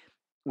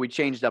we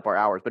changed up our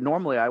hours, but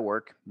normally I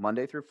work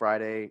Monday through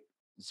Friday,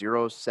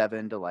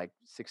 07 to like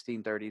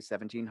 16:30,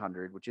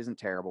 1700, which isn't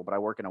terrible, but I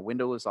work in a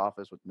windowless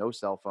office with no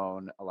cell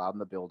phone allowed in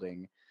the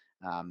building,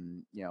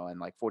 and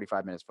like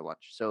 45 minutes for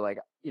lunch. So like,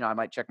 I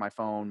might check my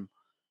phone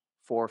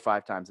 4 or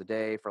 5 times a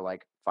day for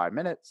like 5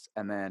 minutes.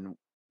 And then,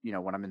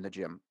 when I'm in the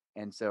gym.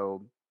 And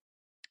so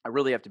I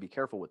really have to be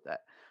careful with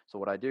that. So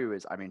what I do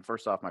is,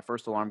 first off, my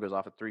first alarm goes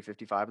off at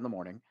 3:55 in the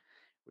morning,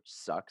 which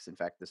sucks. In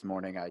fact, this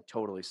morning I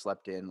totally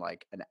slept in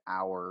like an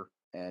hour,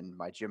 and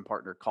my gym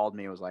partner called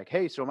me and was like,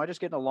 "Hey, so am I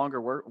just getting a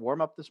longer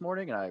warm up this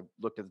morning?" And I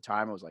looked at the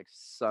time. I was like,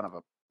 "Son of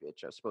a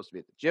bitch! I was supposed to be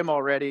at the gym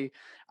already.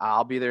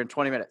 I'll be there in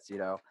 20 minutes."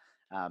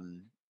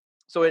 Um,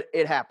 so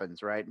it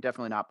happens, right?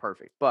 Definitely not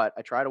perfect, but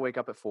I try to wake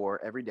up at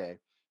 4 every day.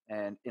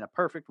 And in a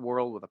perfect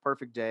world with a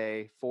perfect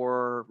day,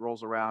 4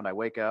 rolls around. I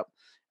wake up.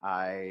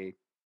 I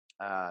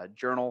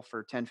journal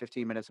for 10,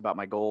 15 minutes about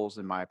my goals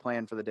and my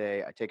plan for the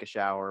day. I take a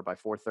shower. By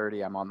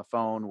 4:30, I'm on the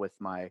phone with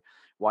my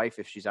wife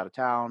if she's out of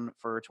town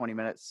for 20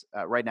 minutes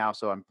right now.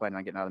 So I'm planning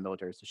on getting out of the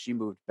military. So she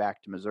moved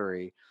back to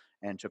Missouri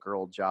and took her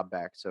old job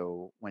back.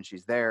 So when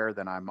she's there,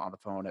 then I'm on the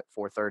phone at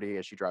 4:30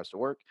 as she drives to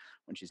work.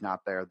 When she's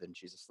not there, then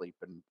she's asleep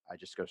and I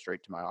just go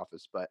straight to my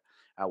office. But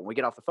when we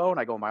get off the phone,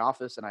 I go in my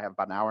office and I have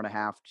about an hour and a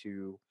half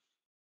to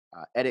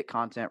edit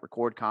content,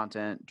 record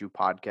content, do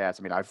podcasts.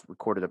 I mean, I've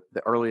recorded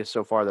the earliest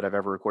so far that I've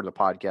ever recorded a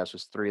podcast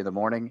was 3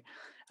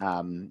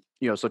 a.m.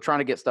 So trying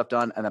to get stuff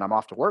done, and then I'm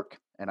off to work,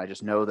 and I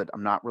just know that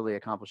I'm not really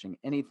accomplishing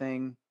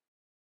anything.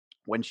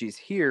 When she's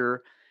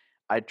here,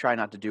 I try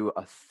not to do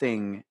a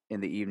thing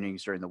in the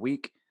evenings during the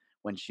week.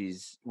 When she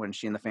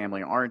and the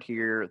family aren't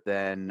here,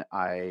 then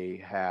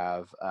I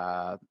have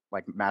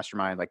like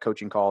mastermind, like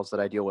coaching calls that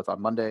I deal with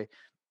on Monday.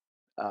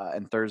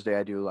 And Thursday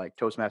I do like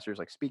Toastmasters,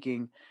 like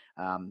speaking.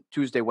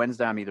 Tuesday,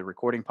 Wednesday, I'm either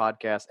recording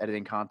podcasts,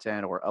 editing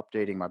content, or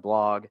updating my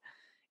blog.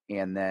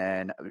 And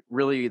then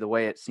really the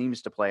way it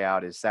seems to play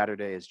out is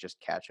Saturday is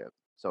just catch up.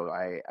 So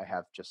I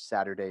have just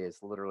Saturday is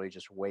literally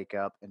just wake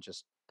up and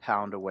just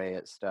pound away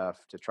at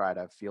stuff to try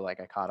to feel like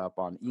I caught up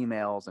on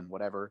emails and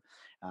whatever.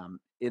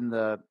 In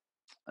the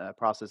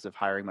process of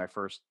hiring my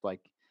first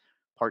like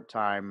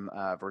part-time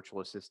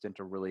virtual assistant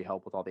to really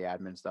help with all the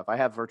admin stuff. I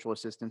have virtual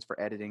assistants for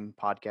editing,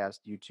 podcast,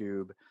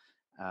 YouTube,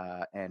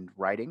 and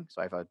writing.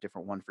 So I have a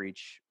different one for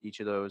each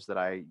of those that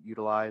I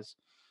utilize.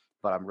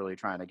 But I'm really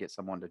trying to get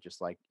someone to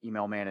just like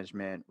email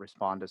management,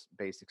 respond to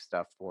basic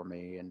stuff for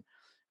me, and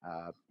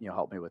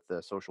help me with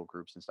the social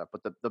groups and stuff.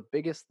 But the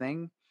biggest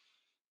thing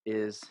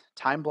is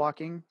time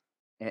blocking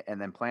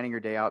and then planning your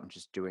day out and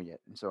just doing it.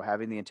 And so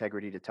having the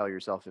integrity to tell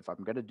yourself, if I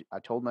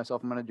told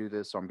myself I'm going to do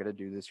this, so I'm going to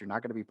do this. You're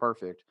not going to be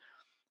perfect,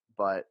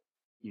 but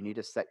you need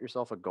to set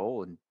yourself a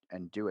goal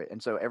and do it.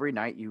 And so every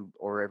night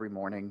or every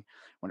morning,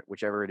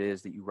 whichever it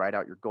is that you write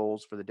out your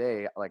goals for the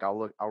day, like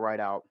I'll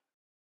write out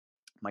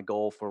my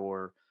goal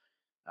for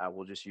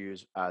we'll just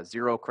use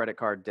 0 credit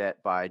card debt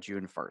by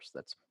June 1st.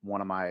 That's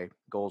one of my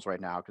goals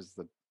right now because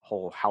the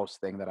whole house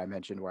thing that I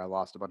mentioned where I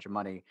lost a bunch of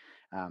money,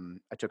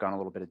 I took on a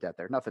little bit of debt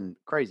there. Nothing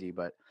crazy,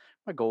 but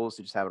my goal is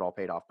to just have it all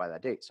paid off by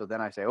that date. So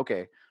then I say,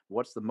 okay,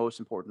 what's the most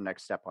important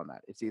next step on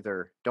that? It's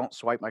either don't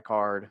swipe my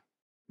card,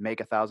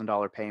 make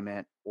 $1,000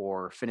 payment,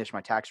 or finish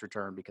my tax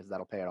return because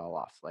that'll pay it all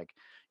off. Like,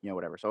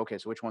 whatever. So, okay,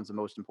 so which one's the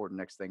most important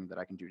next thing that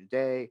I can do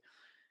today?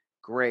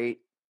 Great.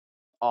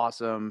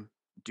 Awesome.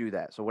 Do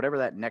that. So whatever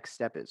that next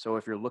step is. So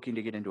if you're looking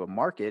to get into a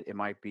market, it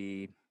might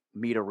be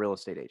meet a real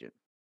estate agent.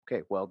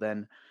 Okay, well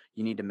then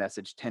you need to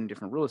message 10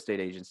 different real estate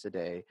agents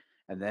today.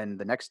 And then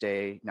the next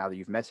day, now that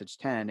you've messaged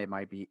 10, it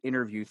might be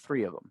interview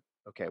 3 of them.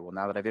 Okay, well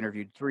now that I've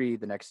interviewed 3,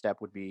 the next step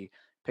would be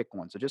pick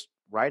one. So just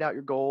write out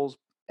your goals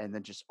and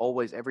then just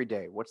always every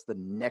day, what's the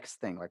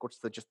next thing? Like what's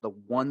just the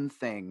one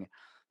thing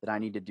that I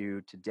need to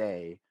do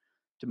today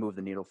to move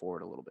the needle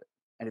forward a little bit?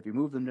 And if you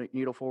move the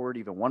needle forward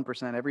even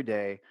 1% every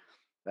day,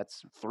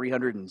 that's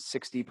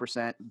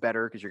 360%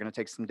 better because you're going to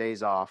take some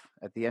days off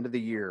at the end of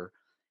the year,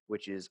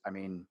 which is, I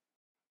mean,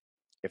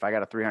 if I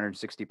got a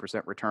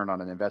 360% return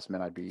on an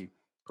investment, I'd be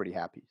pretty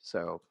happy.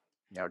 So,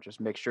 just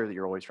make sure that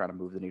you're always trying to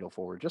move the needle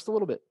forward just a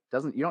little bit.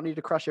 You don't need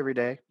to crush every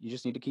day. You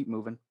just need to keep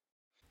moving.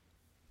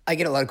 I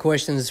get a lot of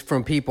questions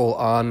from people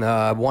on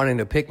wanting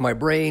to pick my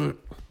brain,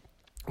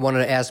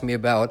 wanting to ask me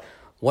about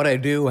what I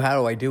do,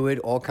 how do I do it,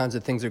 all kinds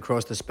of things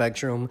across the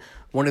spectrum.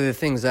 One of the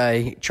things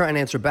I try and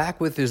answer back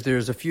with is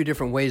there's a few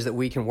different ways that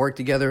we can work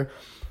together.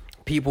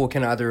 People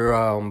can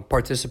either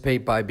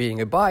participate by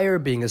being a buyer,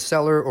 being a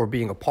seller, or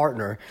being a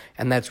partner,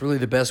 and that's really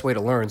the best way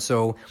to learn.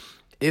 So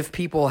if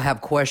people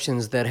have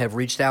questions that have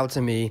reached out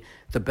to me,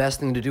 the best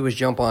thing to do is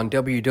jump on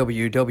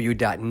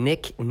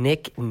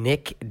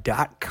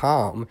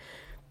www.nicknicknick.com,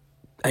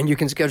 and you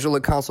can schedule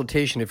a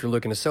consultation if you're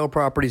looking to sell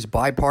properties,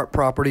 buy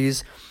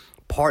properties,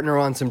 partner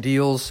on some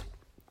deals,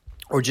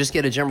 or just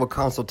get a general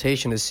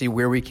consultation to see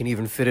where we can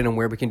even fit in and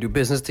where we can do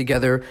business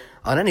together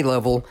on any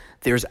level.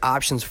 There's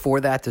options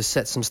for that to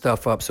set some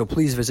stuff up. So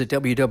please visit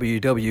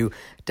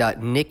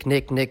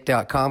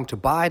www.nicknicknick.com to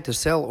buy, to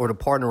sell, or to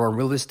partner on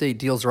real estate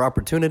deals or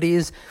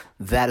opportunities.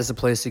 That is the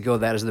place to go.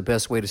 That is the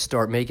best way to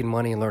start making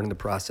money and learning the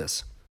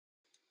process.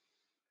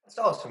 That's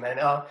awesome, man.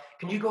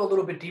 Can you go a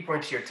little bit deeper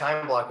into your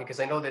time blocking? Because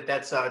I know that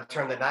that's a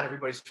term that not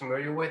everybody's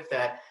familiar with,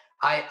 that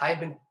I've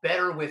been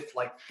better with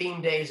like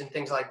theme days and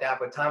things like that,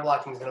 but time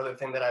blocking is another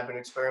thing that I've been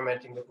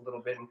experimenting with a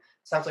little bit, and it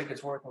sounds like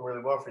it's working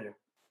really well for you.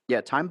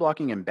 Yeah, time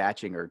blocking and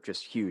batching are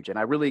just huge. And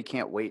I really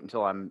can't wait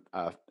until I'm,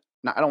 I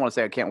don't want to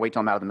say I can't wait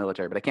till I'm out of the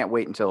military, but I can't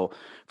wait until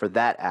for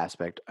that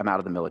aspect, I'm out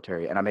of the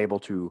military and I'm able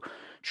to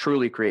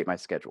truly create my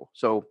schedule.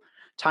 So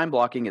time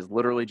blocking is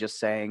literally just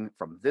saying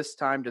from this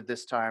time to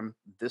this time,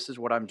 this is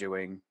what I'm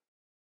doing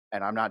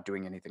and I'm not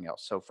doing anything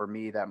else. So for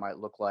me, that might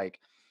look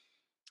like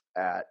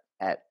at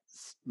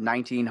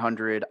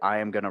 1900, I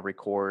am going to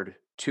record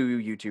 2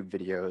 YouTube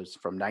videos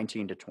from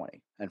 19 to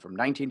 20. And from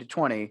 19 to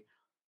 20,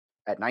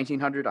 at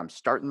 1900, I'm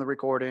starting the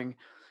recording.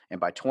 And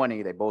by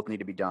 20, they both need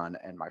to be done.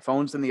 And my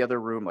phone's in the other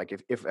room. Like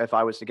if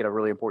I was to get a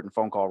really important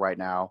phone call right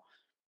now,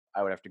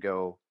 I would have to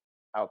go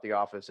out the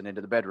office and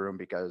into the bedroom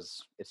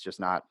because it's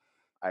just not,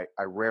 I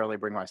rarely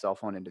bring my cell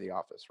phone into the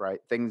office, right?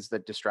 Things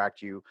that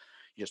distract you,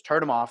 you just turn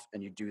them off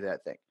and you do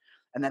that thing.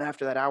 And then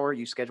after that hour,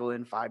 you schedule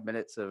in 5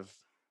 minutes of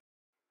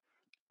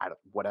I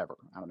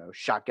don't know,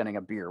 shotgunning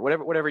a beer,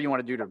 whatever you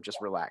want to do to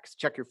just relax,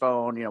 check your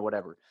phone,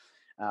 whatever.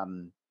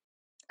 And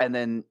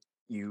then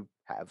you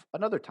have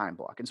another time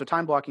block. And so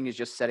time blocking is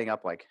just setting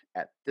up like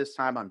at this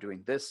time I'm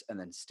doing this and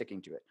then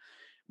sticking to it.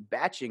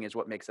 Batching is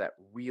what makes that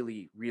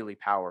really, really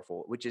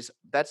powerful,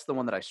 that's the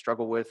one that I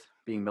struggle with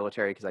being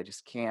military, because I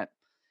just can't,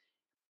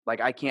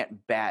 like, I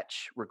can't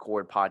batch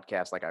record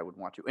podcasts like I would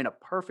want to. In a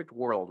perfect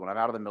world, when I'm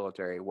out of the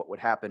military, what would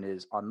happen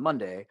is on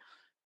Monday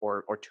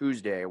or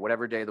Tuesday, or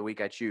whatever day of the week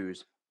I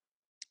choose,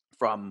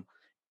 from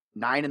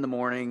 9 in the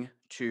morning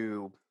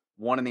to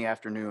 1 in the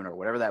afternoon, or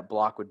whatever that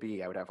block would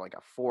be, I would have like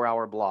a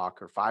 4-hour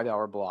block or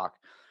 5-hour block,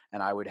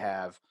 and I would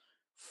have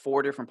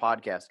 4 different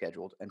podcasts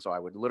scheduled. And so I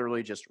would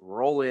literally just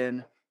roll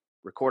in,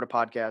 record a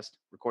podcast,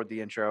 record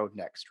the intro,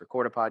 next,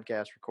 record a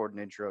podcast, record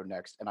an intro,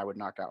 next. And I would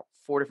knock out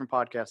 4 different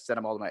podcasts, send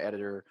them all to my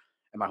editor,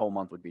 and my whole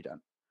month would be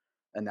done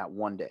in that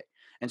one day.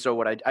 And so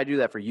what I do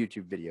that for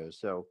YouTube videos.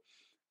 So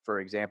for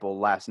example,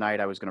 last night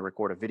I was going to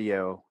record a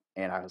video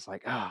and I was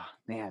like,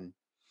 man,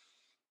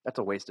 that's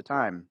a waste of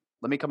time.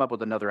 Let me come up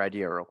with another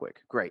idea real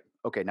quick. Great.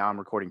 Okay, now I'm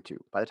recording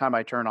 2. By the time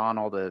I turn on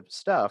all the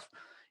stuff,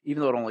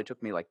 even though it only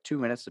took me like 2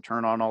 minutes to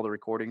turn on all the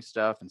recording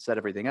stuff and set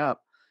everything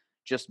up,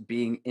 just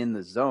being in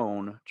the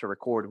zone to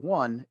record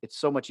 1, it's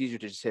so much easier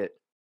to just hit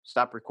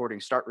stop recording,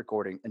 start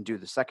recording, and do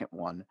the second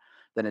one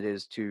than it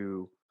is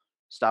to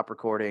stop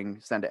recording,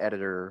 send to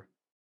editor,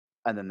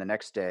 and then the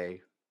next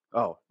day,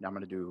 oh, now I'm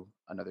going to do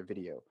another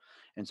video.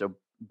 And so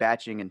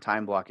batching and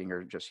time blocking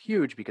are just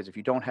huge, because if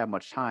you don't have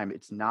much time,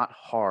 it's not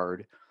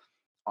hard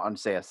on,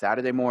 say, a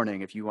Saturday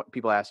morning. If you want,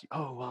 people ask you,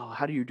 oh, well,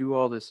 how do you do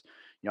all this?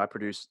 I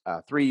produce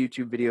 3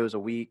 YouTube videos a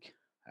week.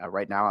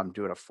 Right now I'm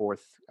doing a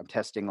 4th. I'm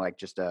testing like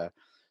just the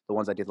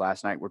ones I did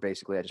last night, where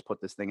basically I just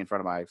put this thing in front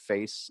of my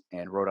face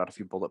and wrote out a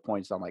few bullet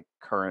points on like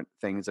current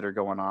things that are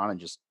going on and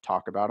just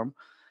talk about them.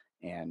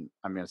 And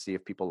I'm going to see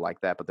if people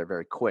like that, but they're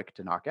very quick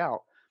to knock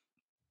out.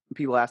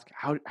 People ask,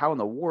 how in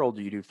the world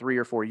do you do 3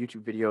 or 4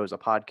 YouTube videos, a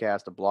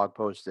podcast, a blog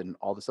post, and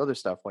all this other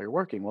stuff while you're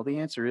working? Well, the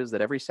answer is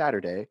that every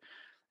Saturday,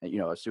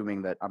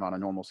 assuming that I'm on a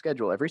normal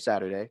schedule, every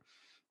Saturday,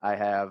 I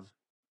have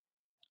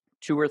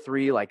 2 or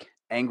 3 like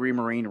angry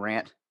Marine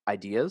rant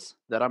ideas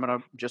that I'm going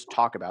to just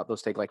talk about.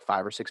 Those take like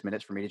 5 or 6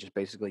 minutes for me to just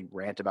basically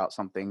rant about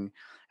something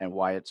and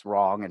why it's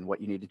wrong and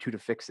what you need to do to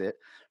fix it.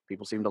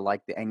 People seem to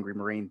like the angry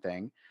Marine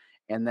thing.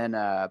 And then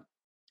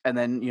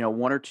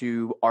 1 or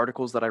 2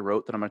 articles that I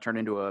wrote that I'm going to turn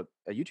into a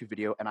YouTube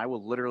video. And I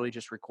will literally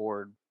just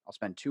record. I'll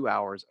spend 2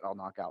 hours. I'll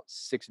knock out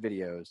 6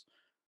 videos.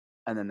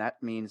 And then that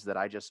means that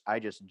I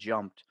just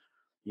jumped,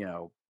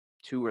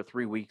 2 or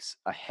 3 weeks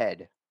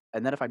ahead.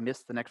 And then if I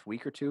miss the next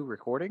week or 2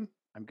 recording,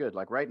 I'm good.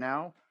 Like right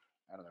now,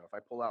 I don't know, if I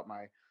pull out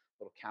my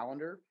little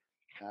calendar,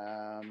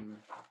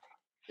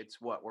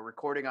 it's we're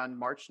recording on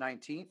March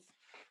 19th,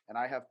 and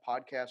I have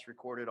podcasts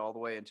recorded all the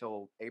way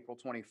until April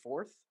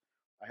 24th.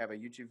 I have a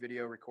YouTube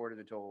video recorded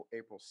until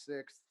April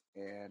 6th,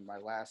 and my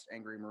last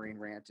Angry Marine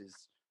rant is,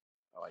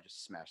 I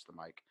just smashed the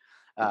mic,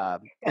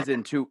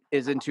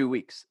 is in 2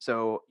 weeks.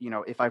 So,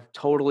 if I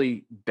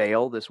totally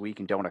bail this week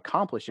and don't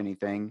accomplish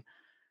anything,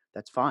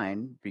 that's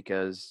fine,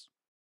 because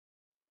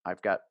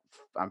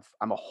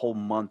I'm a whole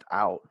month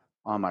out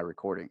on my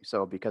recording.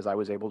 So because I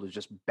was able to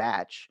just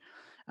batch,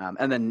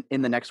 and then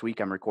in the next week,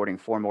 I'm recording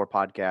 4 more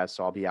podcasts.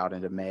 So I'll be out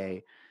into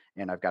May,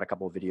 and I've got a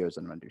couple of videos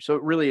I'm going to do. So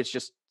really, it's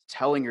just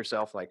telling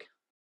yourself, like,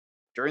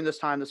 during this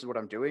time, this is what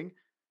I'm doing,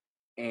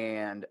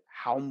 and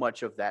how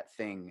much of that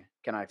thing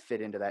can I fit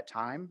into that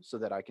time so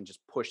that I can just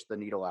push the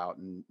needle out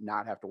and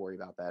not have to worry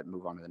about that and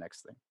move on to the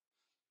next thing.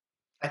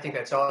 I think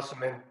that's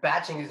awesome. And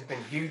batching has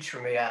been huge for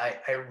me. I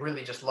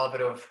really just love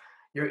it. Of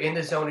you're in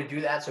the zone to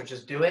do that, so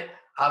just do it.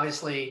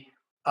 Obviously,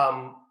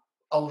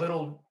 a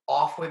little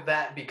off with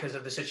that because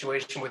of the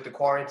situation with the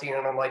quarantine.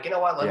 And I'm like, you know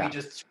what, let me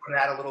just spread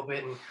out a little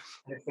bit. And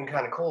it's been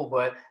kind of cool.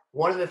 But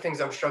one of the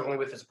things I'm struggling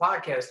with as a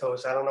podcast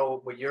host, I don't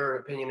know what your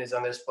opinion is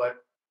on this, but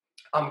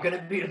I'm going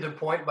to be to the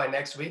point by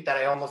next week that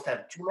I almost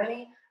have too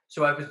many.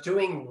 So I was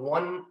doing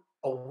 1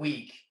 a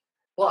week,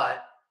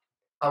 but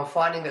I'm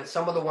finding that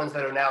some of the ones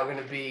that are now going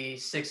to be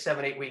 6,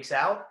 7, 8 weeks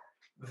out,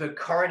 the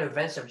current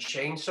events have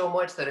changed so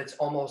much that it's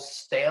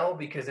almost stale,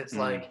 because it's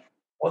like,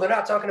 well, they're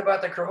not talking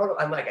about the corona.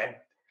 I'm like,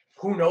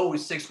 who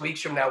knows 6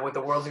 weeks from now what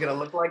the world's going to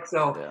look like.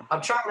 So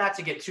I'm trying not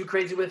to get too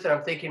crazy with it.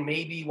 I'm thinking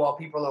maybe while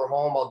people are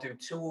home, I'll do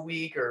 2 a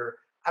week, or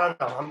I don't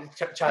know. I'm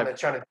trying to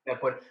do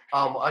that. But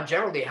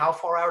generally, how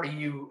far out are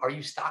you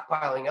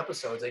stockpiling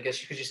episodes? I guess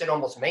because you said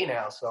almost May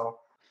now. So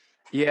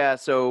yeah,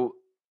 so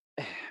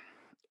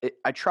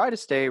I try to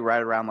stay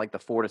right around like the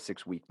 4 to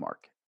 6 week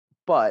mark,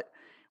 but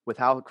with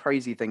how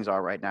crazy things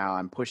are right now,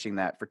 I'm pushing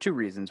that for 2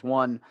 reasons.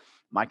 One,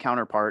 my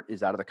counterpart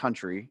is out of the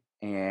country,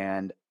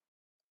 and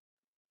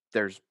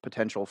there's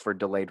potential for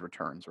delayed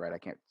returns, right? I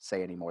can't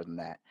say any more than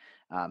that.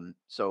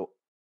 So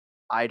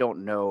I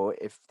don't know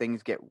if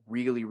things get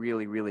really,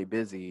 really, really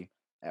busy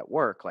at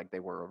work like they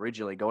were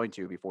originally going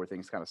to before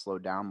things kind of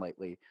slowed down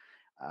lately.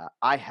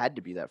 I had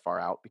to be that far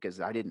out because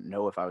I didn't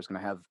know if I was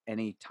going to have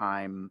any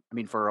time. I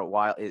mean, for a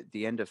while, at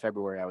the end of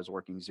February, I was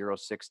working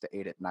 6 to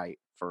 8 at night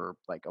for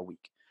like a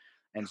week.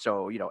 And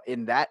so,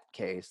 in that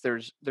case,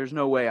 there's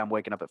no way I'm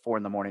waking up at 4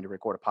 a.m. to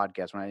record a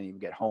podcast when I didn't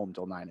even get home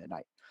till 9 at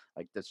night.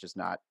 Like, that's just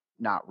not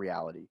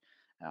reality.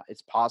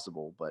 It's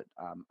possible, but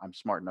I'm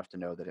smart enough to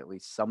know that at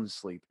least some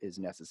sleep is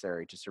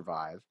necessary to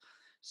survive.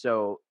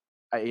 So,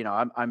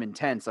 I'm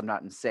intense. I'm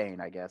not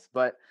insane, I guess.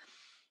 But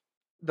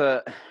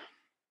the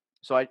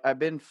so I've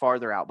been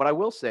farther out, but I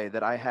will say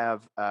that I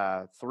have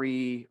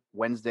 3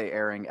 Wednesday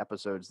airing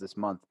episodes this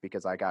month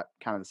because I got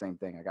kind of the same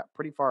thing. I got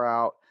pretty far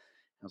out.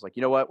 I was like,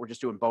 you know what? We're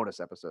just doing bonus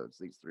episodes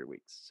these 3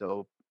 weeks.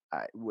 So,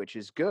 which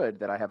is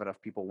good that I have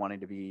enough people wanting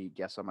to be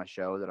guests on my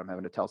show that I'm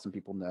having to tell some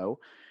people no.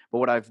 But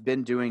what I've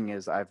been doing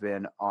is I've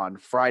been on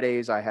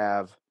Fridays, I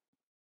have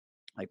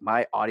like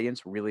my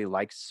audience really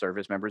likes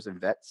service members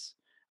and vets.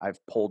 I've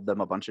polled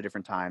them a bunch of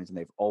different times and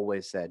they've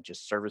always said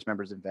just service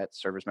members and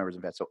vets, service members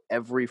and vets. So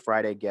every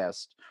Friday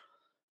guest,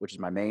 which is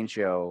my main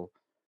show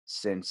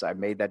since I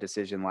made that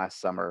decision last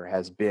summer,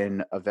 has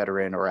been a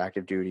veteran or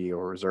active duty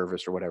or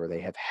reservist or whatever.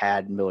 They have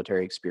had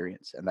military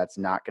experience, and that's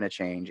not going to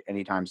change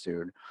anytime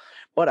soon.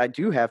 But I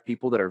do have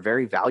people that are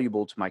very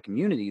valuable to my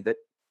community that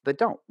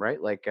don't,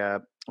 right? Like,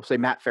 I'll say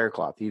Matt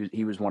Faircloth.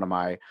 He was one of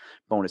my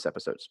bonus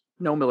episodes.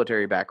 No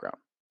military background.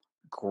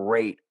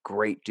 Great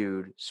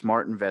dude,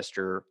 smart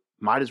investor,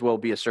 might as well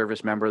be a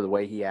service member the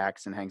way he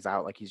acts and hangs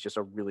out. Like he's just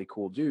a really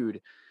cool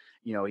dude.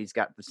 He's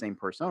got the same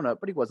persona,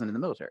 but he wasn't in the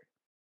military.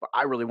 But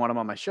I really want him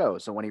on my show.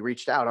 So when he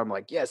reached out, I'm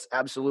like, yes,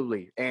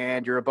 absolutely.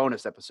 And you're a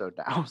bonus episode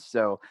now.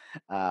 So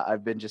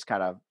I've been just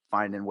kind of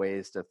finding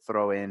ways to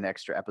throw in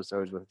extra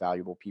episodes with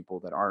valuable people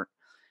that aren't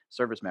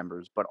service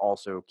members, but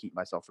also keep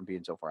myself from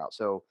being so far out.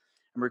 So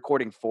I'm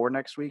recording 4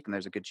 next week, and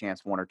there's a good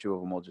chance 1 or 2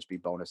 of them will just be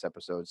bonus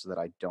episodes so that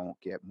I don't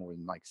get more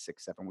than like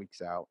 6-7 weeks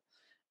out.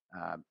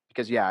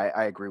 Because yeah,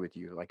 I agree with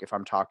you. Like if I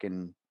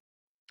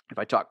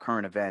talk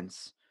current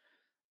events,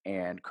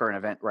 and current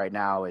event right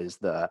now is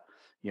the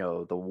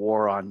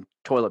war on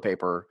toilet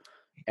paper,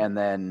 and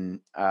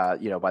then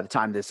by the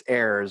time this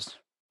airs,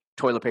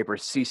 toilet paper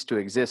ceased to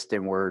exist,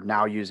 and we're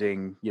now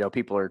using,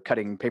 people are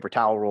cutting paper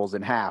towel rolls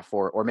in half,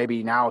 or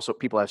maybe now so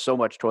people have so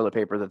much toilet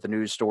paper that the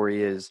news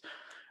story is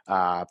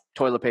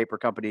toilet paper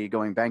company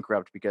going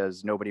bankrupt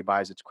because nobody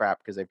buys its crap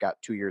because they've got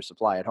 2 years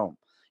supply at home.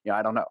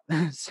 I don't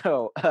know.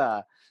 So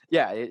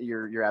yeah,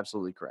 you're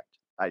absolutely correct.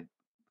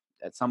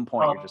 At some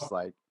point you're just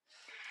like,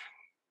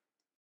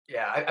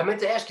 Yeah, I meant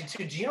to ask you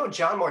too. Do you know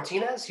John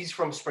Martinez? He's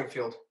from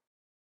Springfield.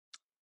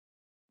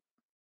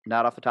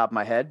 not off the top of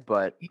my head,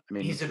 but I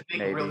mean, He's a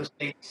big real maybe.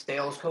 estate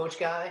sales coach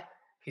guy.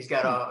 He's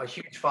got Hmm. a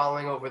huge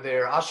following over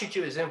there. I'll shoot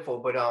you his info,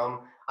 but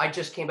I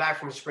just came back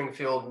from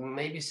Springfield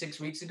maybe 6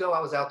 weeks ago.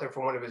 I was out there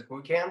for one of his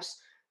boot camps.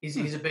 Hmm.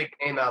 He's a big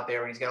name out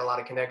there, and he's got a lot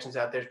of connections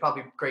out there. He's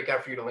probably a great guy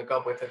for you to link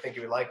up with. I think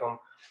you would like him.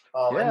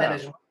 And then Yeah.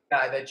 there's one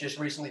guy that just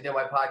recently did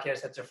my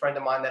podcast. That's a friend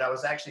of mine that I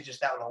was actually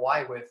just out in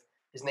Hawaii with.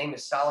 His name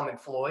is Solomon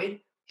Floyd.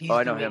 Oh, He's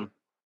I know doing him.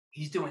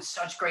 he's doing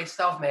such great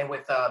stuff, man,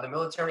 with the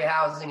military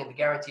housing and the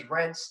guaranteed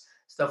rents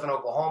stuff in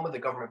Oklahoma, the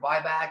government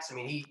buybacks. I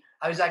mean,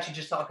 I was actually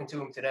just talking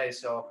to him today,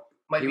 so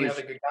might He be was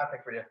another good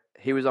contact for you.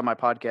 he was on my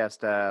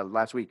podcast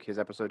last week. His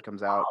episode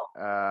comes out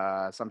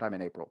sometime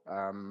in April.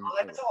 Oh,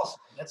 that's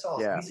awesome. That's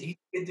awesome. Yeah. He's a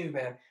good dude,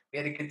 man. We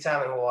had a good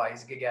time in Hawaii.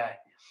 He's a good guy.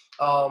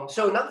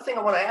 So another thing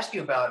I want to ask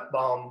you about,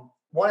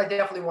 one, I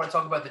definitely want to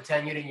talk about the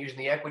 10 unit using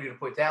the equity to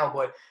put down,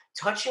 but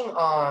touching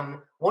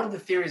on one of the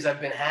theories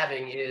I've been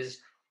having is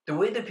the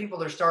way that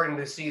people are starting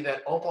to see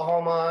that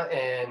Oklahoma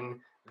and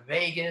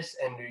Vegas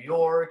and New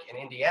York and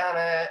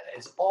Indiana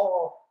is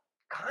all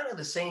kind of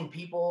the same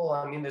people.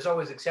 I mean, there's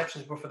always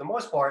exceptions, but for the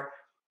most part,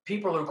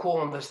 people are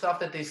cool, and the stuff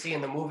that they see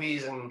in the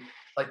movies and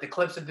like the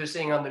clips that they're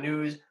seeing on the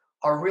news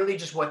are really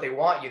just what they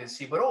want you to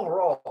see. But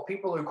overall,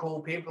 people are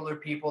cool, people are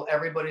people,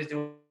 everybody's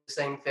doing the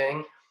same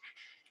thing.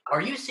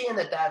 Are you seeing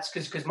that that's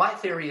because my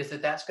theory is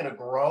that that's going to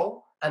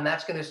grow and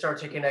that's going to start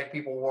to connect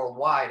people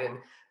worldwide, and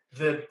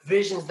the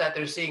visions that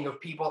they're seeing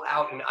of people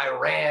out in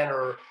Iran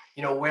or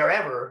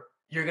wherever,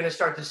 you're going to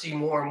start to see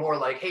more and more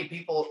like, hey,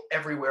 people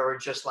everywhere are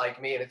just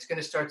like me, and it's going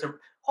to start to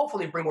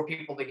hopefully bring more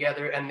people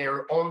together, and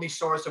their only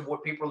source of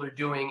what people are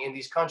doing in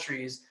these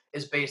countries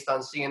is based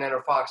on CNN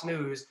or Fox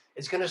News.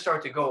 It's going to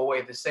start to go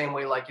away the same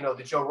way like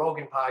the Joe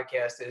Rogan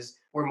podcast is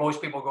where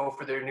most people go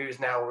for their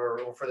news now,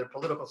 or for their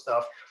political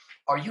stuff.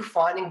 Are you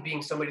finding,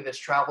 being somebody that's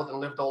traveled and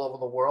lived all over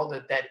the world,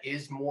 that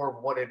is more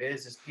of what it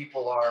is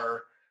people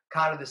are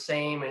kind of the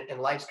same,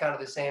 and life's kind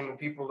of the same, and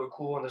people are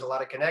cool and there's a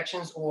lot of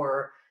connections?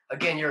 Or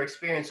again, your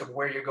experience of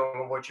where you're going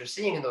and what you're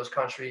seeing in those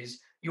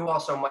countries, you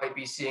also might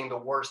be seeing the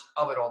worst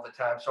of it all the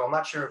time. So I'm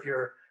not sure if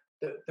you're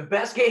the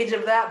best gauge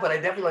of that, but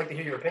I'd definitely like to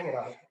hear your opinion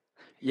on it.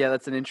 Yeah,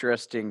 that's an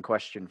interesting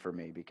question for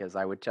me because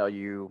I would tell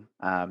you,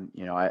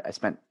 I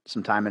spent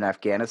some time in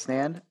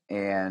Afghanistan,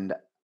 and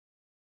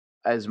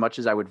as much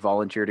as I would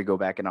volunteer to go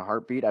back in a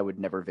heartbeat, I would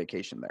never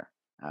vacation there.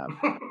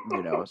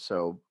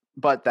 So,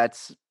 but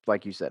that's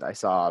like you said, I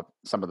saw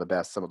some of the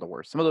best, some of the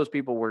worst. Some of those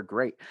people were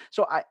great.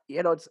 So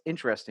it's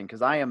interesting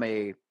because I am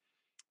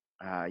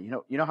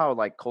how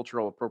like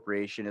cultural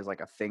appropriation is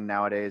like a thing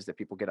nowadays that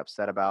people get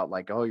upset about,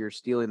 like, oh, you're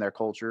stealing their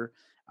culture.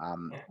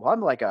 Well,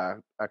 I'm like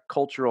a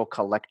cultural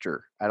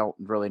collector. I don't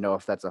really know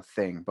if that's a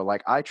thing, but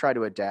like I try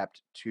to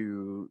adapt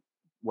to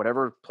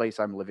whatever place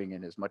I'm living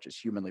in as much as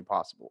humanly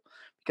possible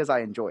because I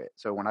enjoy it.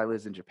 So when I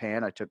lived in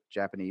Japan, I took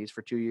Japanese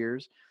for 2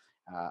 years.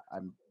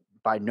 I'm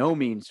by no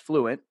means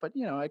fluent, but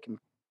I can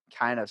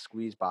kind of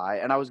squeeze by.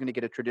 And I was going to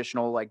get a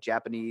traditional like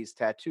Japanese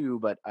tattoo,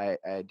 but I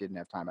didn't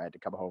have time. I had to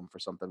come home for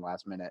something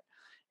last minute.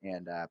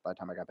 And by the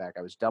time I got back,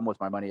 I was done with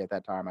my money at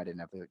that time. I didn't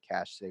have the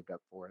cash saved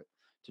up for it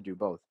to do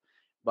both.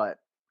 But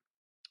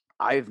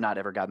I've not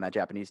ever gotten that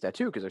Japanese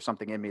tattoo because there's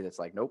something in me that's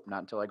like, nope,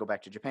 not until I go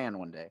back to Japan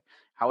one day.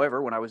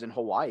 However, when I was in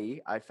Hawaii,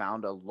 I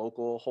found a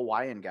local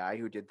Hawaiian guy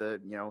who did the,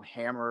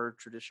 hammer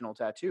traditional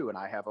tattoo. And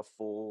I have a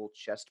full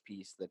chest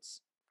piece that's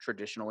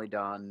traditionally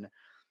done,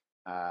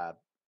 uh,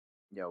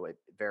 it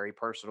very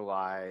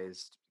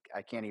personalized.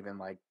 I can't even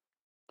like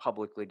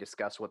publicly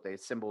discuss what the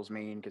symbols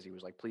mean because he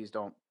was like, please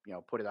don't,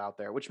 put it out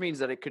there, which means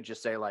that it could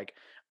just say like,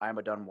 I'm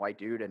a done white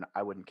dude and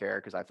I wouldn't care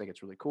because I think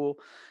it's really cool.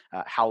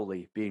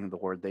 Haole being the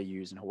word they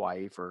use in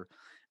Hawaii for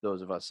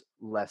those of us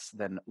less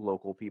than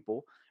local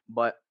people.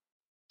 But,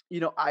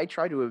 I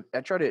try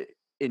to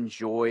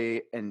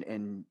enjoy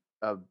and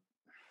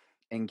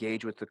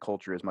engage with the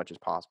culture as much as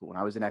possible. When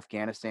I was in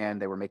Afghanistan,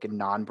 they were making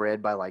naan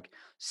bread by like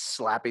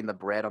slapping the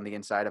bread on the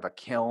inside of a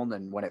kiln.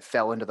 And when it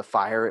fell into the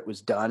fire, it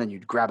was done. And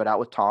you'd grab it out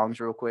with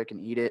tongs real quick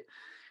and eat it.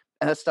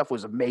 And that stuff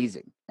was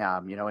amazing.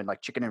 And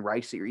like chicken and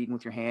rice that you're eating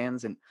with your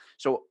hands. And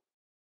so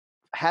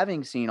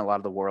having seen a lot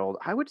of the world,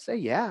 I would say,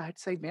 yeah, I'd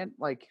say, man,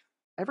 like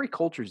every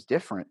culture is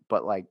different,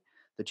 but like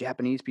the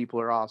Japanese people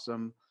are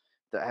awesome.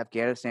 The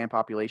Afghanistan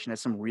population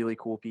has some really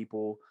cool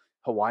people.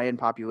 Hawaiian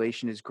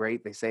population is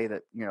great. They say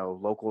that,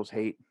 locals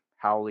hate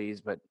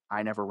haoles, but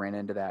I never ran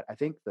into that. I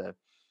think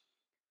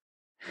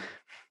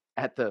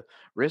at the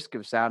risk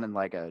of sounding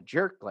like a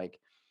jerk, like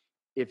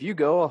if you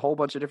go a whole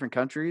bunch of different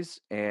countries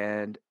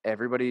and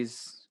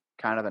everybody's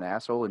kind of an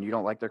asshole and you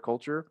don't like their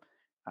culture,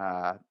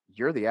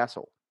 you're the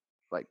asshole.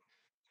 Like,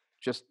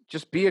 just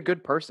be a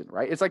good person,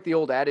 right? It's like the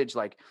old adage,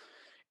 like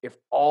if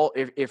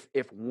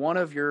one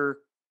of your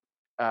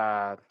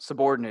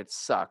subordinates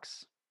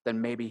sucks, then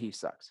maybe he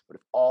sucks. But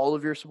if all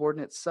of your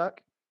subordinates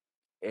suck,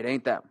 it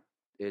ain't them,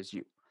 it's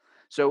you.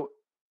 So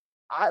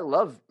I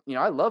love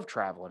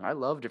traveling. I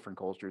love different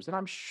cultures, and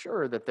I'm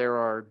sure that there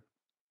are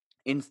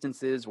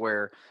instances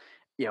where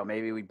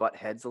maybe we butt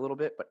heads a little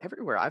bit. But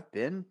everywhere I've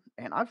been,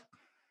 and I've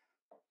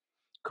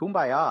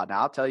kumbaya.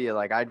 Now I'll tell you,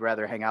 like I'd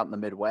rather hang out in the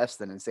Midwest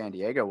than in San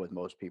Diego with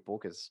most people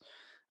because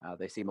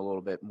they seem a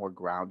little bit more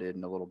grounded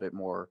and a little bit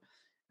more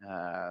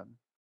uh,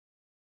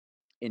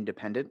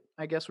 independent.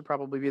 I guess would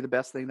probably be the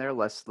best thing there.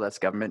 Less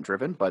government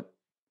driven, but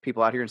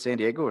people out here in San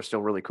Diego are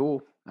still really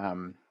cool.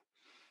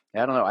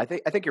 I don't know. I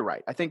think you're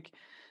right. I think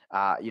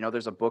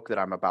there's a book that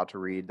I'm about to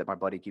read that my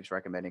buddy keeps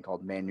recommending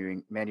called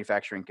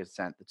Manufacturing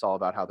Consent. It's all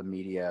about how the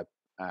media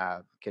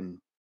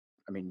can.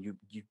 I mean,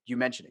 you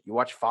mentioned it. You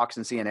watch Fox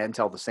and CNN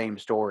tell the same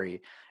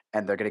story,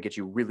 and they're going to get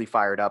you really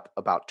fired up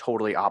about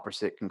totally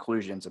opposite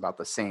conclusions about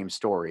the same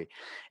story.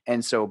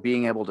 And so,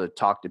 being able to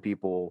talk to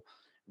people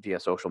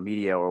via social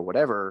media or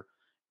whatever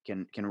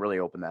can really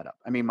open that up.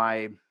 I mean,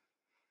 I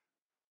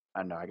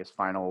don't know. I guess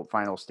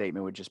final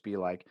statement would just be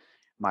like,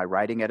 my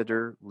writing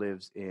editor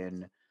lives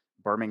in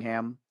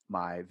Birmingham.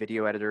 My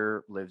video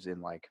editor lives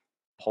in like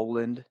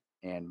Poland,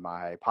 and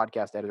my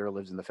podcast editor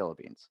lives in the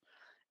Philippines.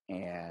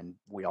 And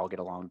we all get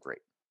along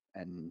great.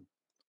 And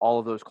all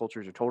of those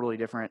cultures are totally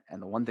different. And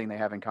the one thing they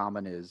have in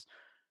common is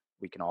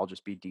we can all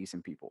just be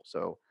decent people.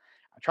 So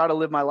I try to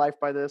live my life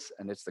by this,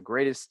 and it's the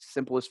greatest,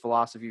 simplest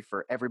philosophy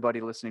for everybody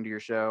listening to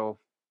your show.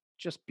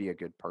 Just be a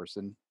good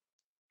person.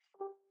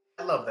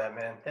 I love that,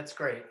 man. That's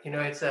great.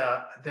 It's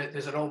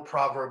there's an old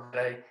proverb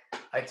that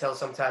I tell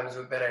sometimes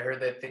that I heard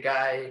that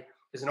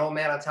there's an old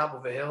man on top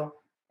of a hill,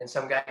 and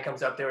some guy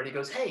comes up there and he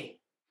goes, "Hey,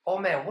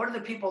 old man, what are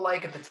the people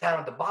like at the town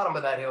at the bottom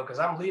of that hill? Because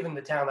I'm leaving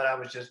the town that I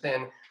was just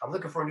in. I'm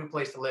looking for a new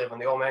place to live."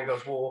 And the old man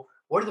goes, "Well,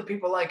 what are the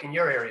people like in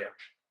your area?"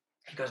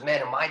 He goes,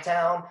 "Man, in my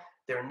town,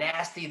 they're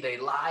nasty. They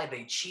lie.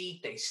 They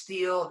cheat. They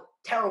steal.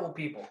 Terrible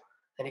people."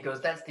 And he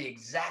goes, "That's the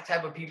exact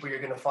type of people you're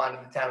going to find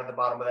in the town at the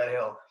bottom of that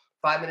hill."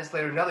 5 minutes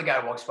later, another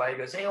guy walks by. He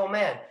goes, "Hey, old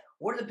man,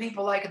 what are the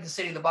people like at the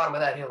city at the bottom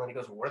of that hill?" And he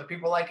goes, "Well, what are the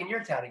people like in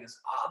your town?" He goes,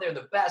 "Oh, they're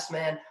the best,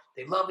 man.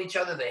 They love each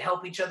other. They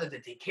help each other. They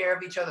take care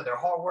of each other. They're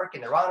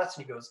hardworking. They're honest."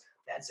 And he goes,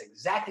 "That's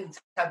exactly the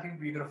type of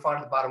people you're going to find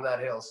at the bottom of that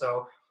hill."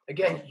 So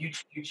again, you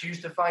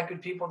choose to find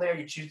good people there.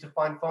 You choose to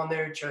find fun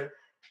there.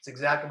 It's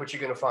exactly what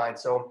you're going to find.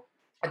 So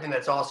I think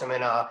that's awesome.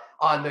 And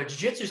on the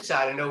jiu-jitsu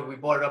side, I know we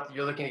brought it up that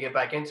you're looking to get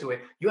back into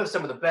it. You have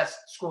some of the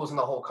best schools in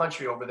the whole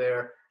country over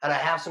there. And I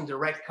have some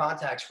direct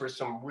contacts for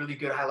some really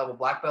good high-level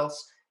black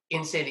belts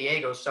in San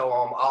Diego. So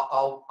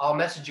I'll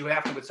message you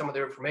after with some of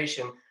their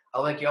information.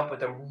 I'll link you up with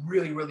them.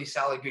 Really, really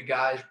solid, good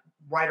guys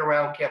right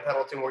around Camp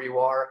Pendleton where you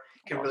are.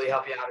 Can really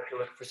help you out if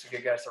you're looking for some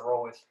good guys to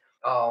roll with.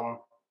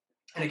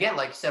 And again,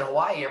 like you said,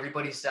 Hawaii,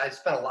 I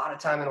spent a lot of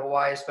time in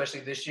Hawaii,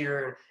 especially this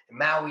year in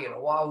Maui and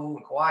Oahu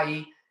and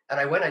Kauai. And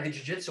I did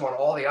jiu-jitsu on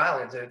all the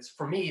islands. And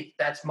for me,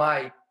 that's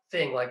my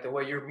thing, like the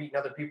way you're meeting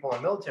other people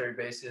on military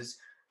bases.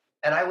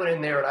 And I went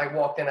in there and I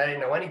walked in, I didn't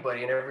know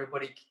anybody, and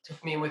everybody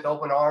took me in with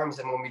open arms.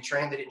 And when we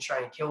trained, they didn't try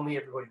and kill me.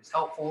 Everybody was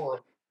helpful.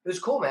 And It was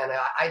cool, man.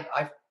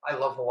 I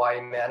love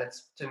Hawaii, man.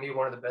 It's to me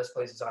one of the best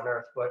places on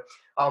earth. But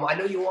I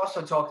know you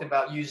also talked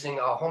about using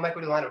a home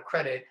equity line of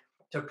credit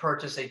to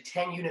purchase a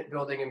 10-unit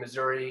building in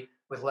Missouri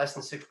with less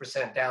than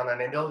 6% down.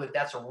 And I know that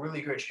that's a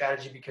really great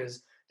strategy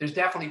because there's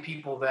definitely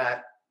people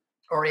that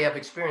already have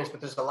experience, but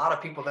there's a lot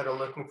of people that are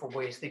looking for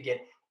ways to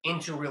get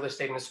into real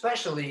estate, and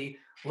especially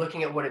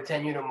looking at what a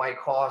 10 unit might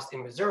cost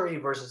in Missouri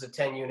versus a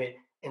 10 unit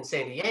in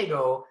San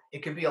Diego,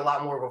 it could be a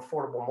lot more of an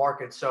affordable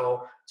market.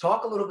 So,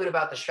 talk a little bit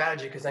about the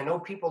strategy because I know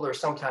people are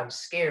sometimes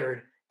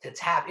scared to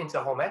tap into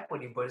home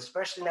equity, but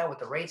especially now with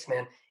the rates,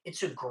 man,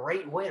 it's a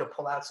great way to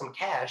pull out some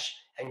cash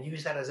and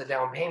use that as a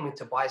down payment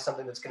to buy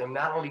something that's going to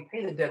not only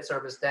pay the debt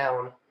service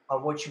down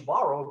on what you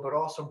borrowed, but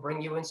also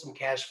bring you in some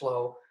cash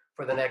flow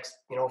for the next,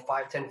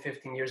 5, 10,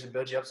 15 years and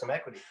build you up some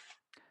equity.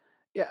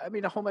 Yeah, I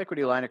mean, a home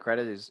equity line of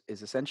credit is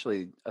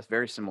essentially a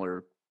very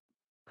similar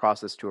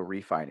process to a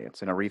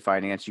refinance. In a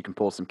refinance, you can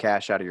pull some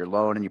cash out of your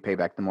loan and you pay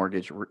back the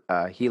mortgage.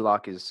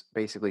 HELOC is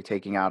basically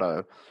taking out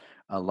a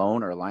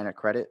loan or a line of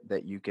credit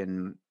that you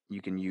can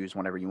use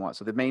whenever you want.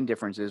 So the main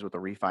difference is with a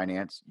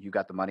refinance, you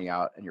got the money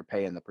out and you're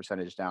paying the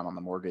percentage down on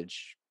the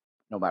mortgage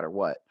no matter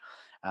what.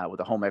 With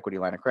a home equity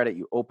line of credit,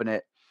 you open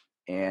it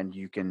and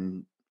you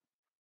can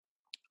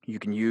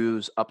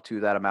use up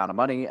to that amount of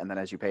money, and then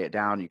as you pay it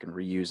down you can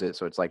reuse it,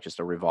 so it's like just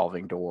a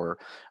revolving door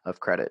of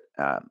credit.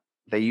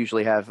 They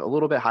usually have a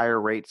little bit higher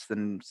rates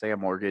than say a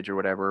mortgage or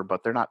whatever,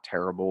 but they're not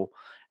terrible.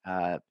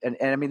 And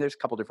I mean there's a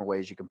couple different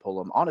ways you can pull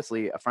them.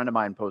 Honestly, a friend of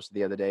mine posted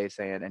the other day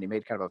saying, and he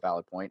made kind of a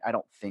valid point, I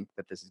don't think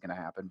that this is going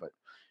to happen, but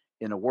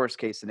in a worst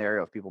case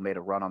scenario, if people made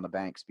a run on the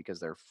banks because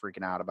they're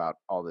freaking out about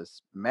all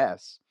this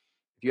mess,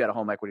 if you had a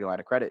home equity line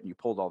of credit and you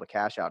pulled all the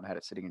cash out and had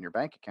it sitting in your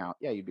bank account,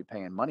 yeah, you'd be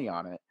paying money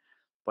on it,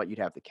 but you'd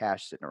have the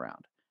cash sitting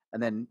around.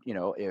 And then,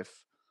 if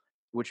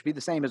which would be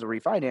the same as a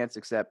refinance,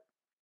 except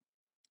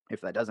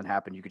if that doesn't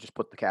happen, you could just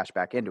put the cash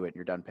back into it and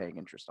you're done paying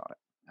interest on it.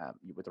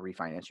 With a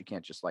refinance, you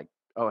can't just like,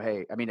 oh,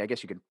 hey, I mean, I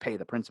guess you can pay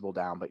the principal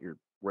down, but your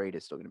rate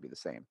is still going to be the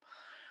same.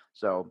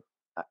 So,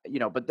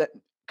 but that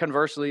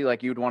conversely,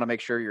 like you'd want to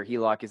make sure your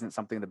HELOC isn't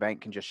something the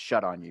bank can just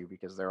shut on you,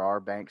 because there are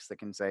banks that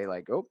can say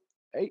like, oh,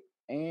 hey,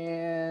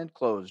 and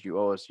closed. You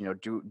owe us,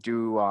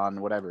 due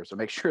on whatever. So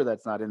make sure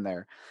that's not in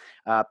there.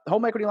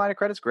 Home equity line of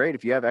credit's great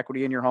if you have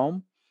equity in your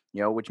home,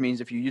 which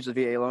means if you use a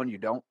VA loan, you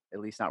don't, at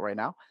least not right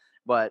now.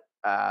 But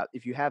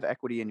if you have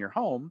equity in your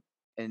home,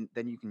 and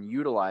then you can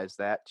utilize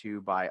that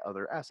to buy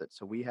other assets.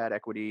 So we had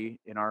equity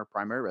in our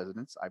primary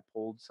residence. I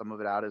pulled some of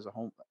it out as a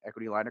home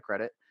equity line of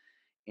credit,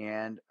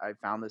 and I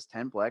found this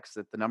 10plex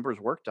that the numbers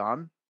worked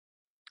on.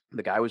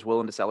 The guy was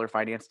willing to seller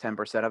finance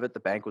 10% of it. The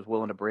bank was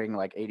willing to bring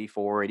like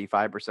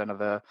 85% of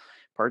the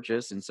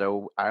purchase. And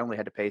so I only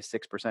had to pay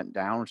 6%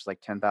 down, which is like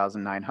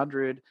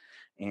 10,900.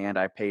 And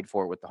I paid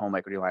for it with the home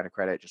equity line of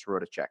credit, just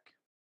wrote a check.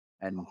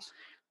 And I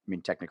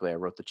mean, technically I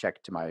wrote the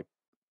check to my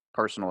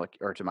personal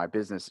or to my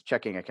business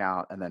checking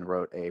account and then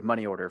wrote a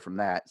money order from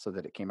that so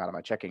that it came out of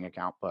my checking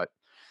account. But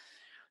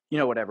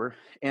whatever.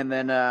 And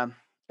then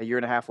a year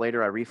and a half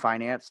later, I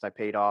refinanced. I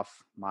paid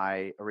off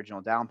my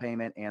original down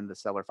payment and the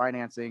seller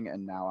financing.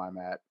 And now I'm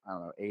at, I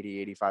don't know,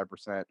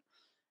 85%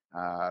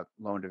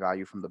 loan to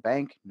value from the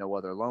bank, no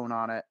other loan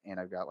on it. And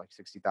I've got like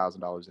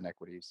 $60,000 in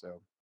equity.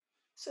 So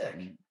Sick.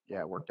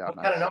 yeah, it worked out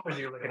What kind of nice. numbers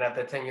are you looking at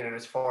that 10 unit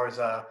as far as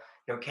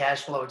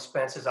cash flow,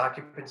 expenses,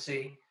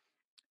 occupancy?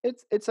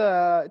 It's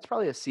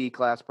probably a C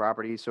class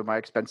property, so my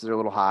expenses are a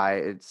little high.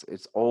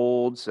 It's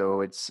old, so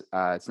it's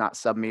not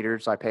sub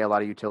metered, so I pay a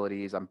lot of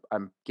utilities.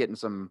 I'm getting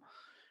some,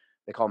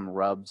 they call them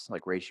rubs,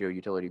 like ratio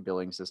utility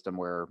billing system,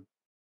 where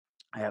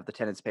I have the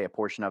tenants pay a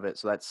portion of it.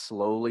 So that's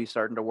slowly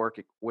starting to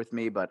work with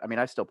me. But I mean,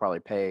 I still probably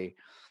pay,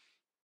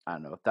 I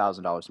don't know,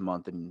 $1,000 a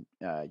month in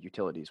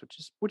utilities,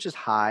 which is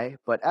high.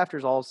 But after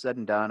it's all said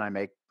and done, I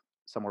make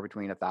somewhere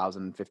between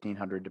 1,000 and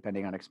 1,500,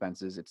 depending on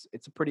expenses.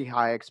 It's a pretty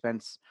high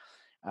expense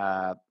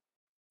uh,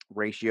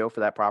 ratio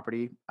for that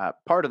property.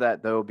 Part of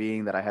that, though,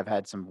 being that I have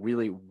had some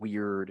really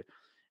weird,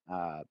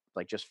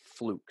 like just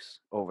flukes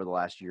over the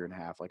last year and a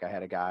half. Like I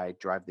had a guy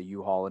drive the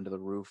U-Haul into the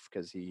roof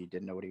because he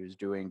didn't know what he was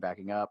doing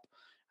backing up.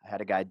 I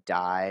had a guy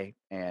die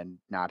and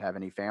not have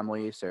any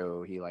family,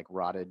 so he like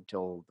rotted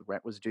till the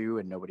rent was due,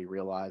 and nobody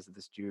realized that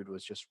this dude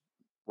was just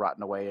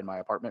rotting away in my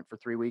apartment for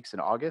 3 weeks in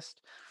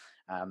August.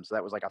 So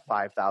that was like a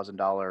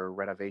 $5,000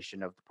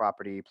 renovation of the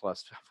property,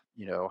 plus,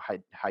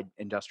 high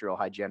industrial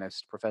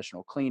hygienist,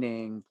 professional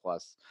cleaning,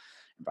 plus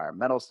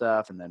environmental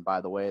stuff. And then,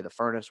 by the way, the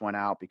furnace went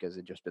out because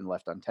it just been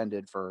left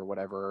untended for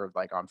whatever,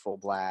 like on full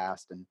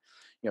blast. And,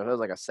 it was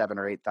like a $7,000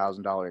 or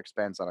 $8,000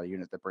 expense on a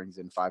unit that brings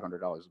in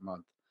 $500 a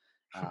month.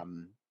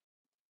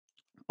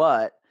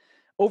 But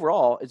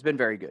overall, it's been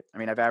very good. I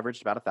mean, I've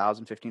averaged about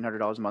 $1,000,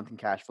 $1,500 a month in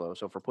cash flow.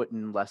 So for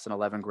putting less than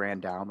 11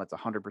 grand down, that's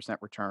 100%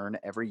 return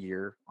every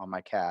year on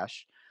my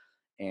cash.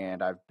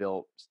 And I've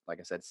built, like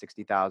I said,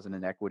 60,000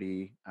 in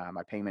equity.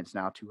 My payment's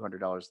now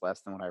 $200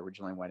 less than when I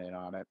originally went in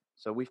on it.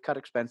 So we've cut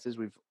expenses,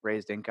 we've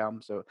raised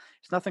income. So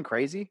it's nothing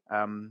crazy.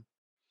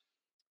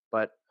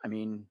 But I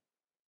mean,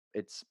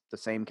 it's the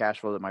same cash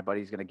flow that my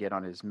buddy's going to get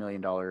on his $1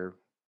 million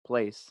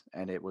place,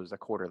 and it was a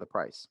quarter of the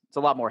price. It's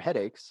a lot more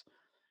headaches,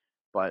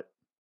 but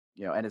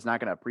and it's not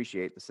going to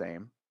appreciate the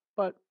same,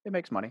 but it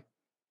makes money.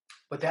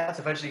 But that's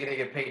eventually going to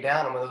get paid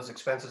down, and when those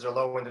expenses are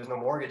low, when there's no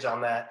mortgage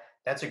on that,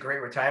 that's a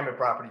great retirement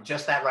property.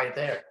 Just that right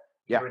there.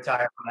 You Yeah.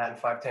 retire from that in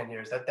 5-10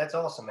 years. That's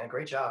awesome, man.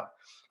 Great job.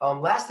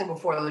 Last thing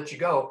before I let you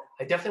go,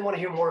 I definitely want to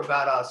hear more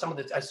about some of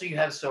the. I see you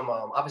have some.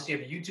 Obviously, you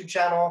have a YouTube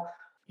channel.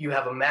 You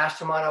have a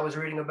mastermind I was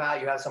reading about.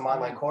 You have some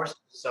online courses.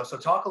 So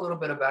talk a little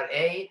bit about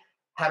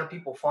how do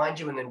people find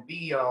you, and then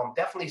B,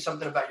 definitely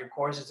something about your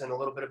courses and a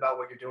little bit about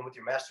what you're doing with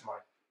your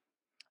mastermind.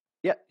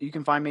 Yeah, you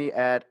can find me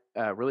at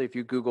really, if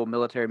you Google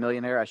Military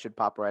Millionaire, I should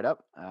pop right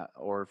up,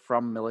 or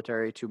from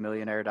military to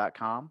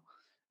millionaire.com.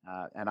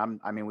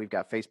 And we've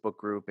got Facebook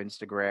group,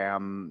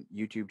 Instagram,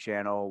 YouTube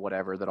channel,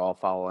 whatever, that all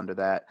follow under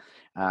that.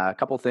 A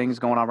couple things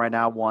going on right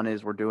now. One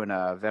is we're doing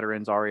a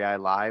Veterans REI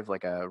Live,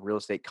 like a real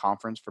estate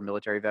conference for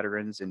military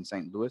veterans in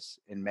St. Louis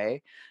in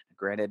May.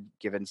 Granted,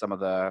 given some of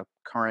the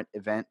current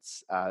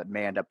events, it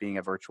may end up being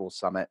a virtual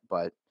summit,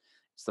 but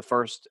it's the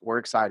first. We're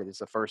excited. It's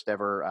the first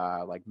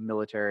ever like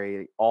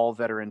military, all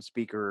veteran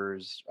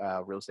speakers,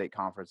 real estate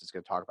conference. It's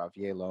going to talk about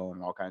VA loan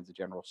and all kinds of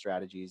general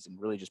strategies,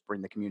 and really just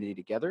bring the community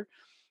together.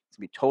 It's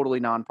going to be totally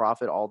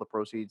nonprofit. All the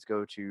proceeds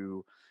go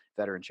to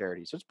veteran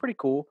charities. So it's pretty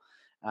cool.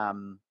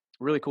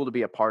 Really cool to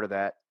be a part of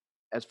that.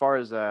 As far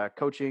as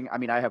coaching, I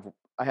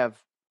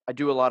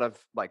do a lot of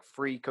like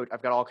free coach.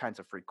 I've got all kinds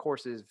of free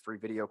courses, free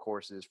video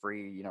courses,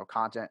 free,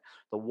 content.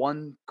 The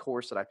one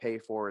course that I pay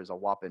for is a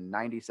whopping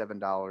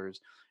 $97.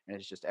 And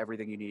it's just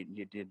everything you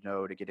need to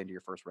know to get into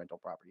your first rental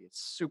property. It's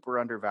super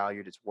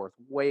undervalued. It's worth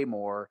way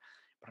more,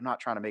 but I'm not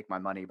trying to make my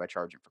money by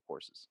charging for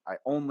courses. I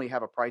only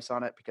have a price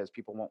on it because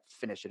people won't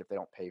finish it if they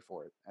don't pay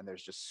for it. And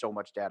there's just so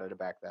much data to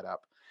back that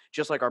up.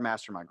 Just like our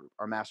mastermind group.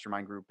 Our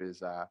mastermind group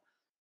is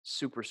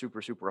super,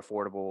 super, super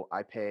affordable.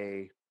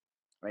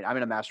 I'm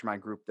in a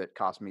mastermind group that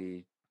cost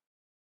me,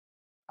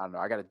 I don't know,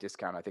 I got a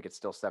discount. I think it's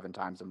still seven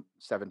times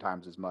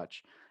as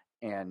much.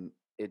 And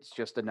it's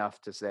just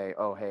enough to say,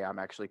 oh, hey, I'm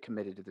actually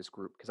committed to this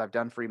group, because I've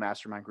done free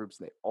mastermind groups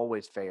and they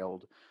always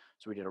failed.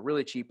 So we did a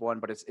really cheap one,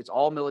 but it's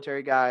all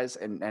military guys.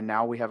 And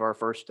now we have our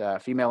first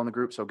female in the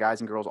group. So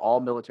guys and girls, all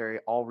military,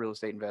 all real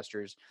estate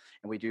investors.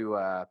 And we do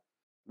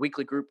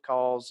weekly group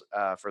calls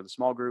for the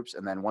small groups.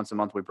 And then once a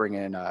month, we bring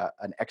in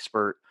an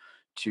expert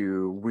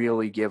to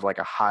really give like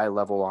a high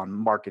level on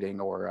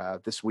marketing,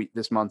 or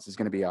this month is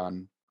going to be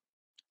on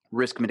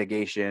risk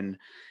mitigation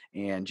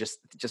and just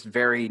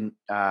very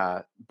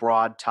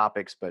broad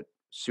topics, but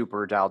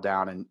super dialed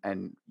down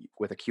and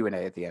with a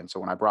Q&A at the end.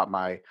 So when I brought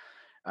my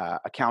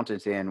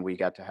accountant in, we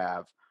got to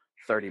have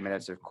 30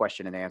 minutes of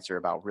question and answer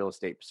about real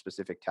estate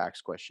specific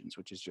tax questions,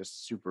 which is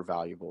just super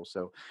valuable.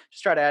 So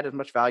just try to add as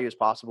much value as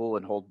possible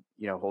and hold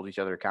each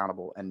other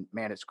accountable. And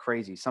man, it's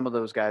crazy. Some of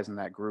those guys in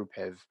that group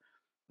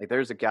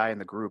there's a guy in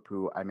the group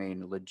who,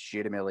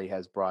 legitimately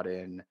has brought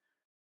in,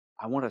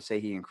 I want to say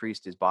he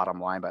increased his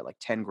bottom line by like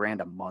 10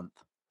 grand a month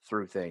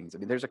through things.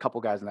 There's a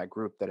couple guys in that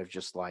group that have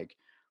just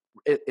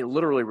it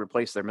literally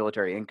replaced their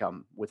military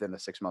income within the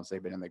 6 months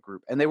they've been in the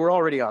group. And they were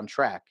already on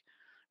track,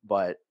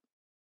 but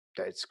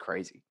it's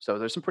crazy. So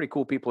there's some pretty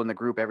cool people in the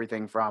group,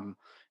 everything from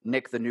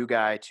Nick, the new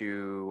guy,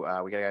 to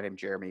we got a guy named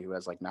Jeremy who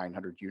has like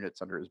 900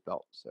 units under his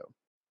belt. So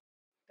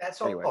that's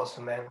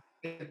awesome, man.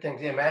 Good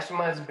things. Yeah,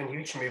 masterminds have been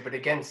huge for me, but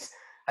again,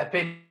 I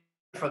paid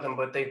for them,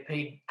 but they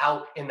paid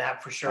out in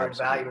that for sure, and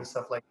value and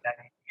stuff like that.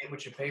 You get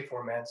what you pay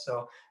for, man.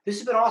 So this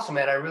has been awesome,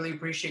 man. I really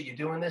appreciate you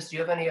doing this. Do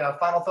you have any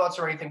final thoughts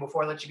or anything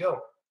before I let you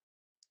go?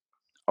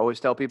 Always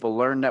tell people,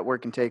 learn,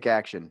 network, and take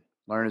action.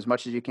 Learn as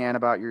much as you can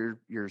about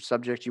your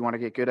subject you want to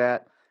get good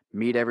at.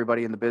 Meet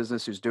everybody in the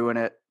business who's doing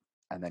it,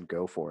 and then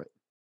go for it.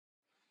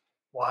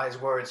 Wise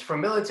words.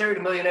 From military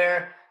to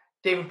millionaire,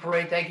 David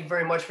Pere, thank you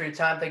very much for your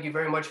time. Thank you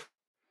very much.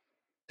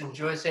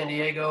 Enjoy San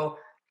Diego.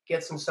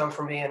 Get some sun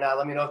from me, and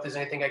let me know if there's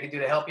anything I can do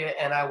to help you.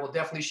 And I will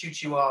definitely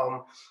shoot you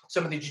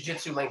some of the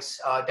jiu-jitsu links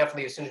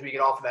definitely as soon as we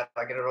get off of that.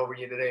 I'll get it over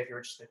to you today if you're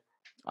interested.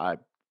 I'm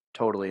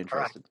totally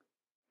interested.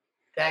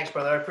 Right. Thanks,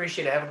 brother. I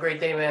appreciate it. Have a great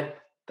day, man.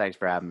 Thanks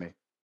for having me.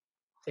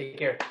 Take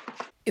care.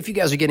 If you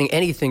guys are getting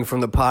anything from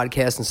the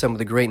podcast and some of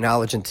the great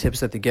knowledge and tips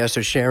that the guests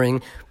are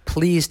sharing,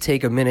 please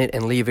take a minute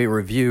and leave a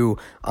review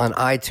on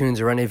iTunes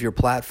or any of your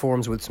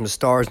platforms with some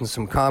stars and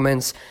some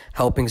comments,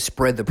 helping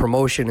spread the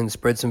promotion and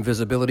spread some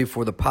visibility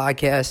for the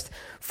podcast,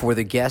 for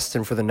the guests,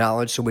 and for the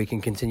knowledge so we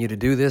can continue to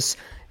do this.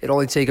 It'll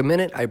only take a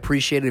minute. I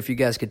appreciate it if you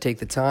guys could take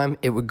the time.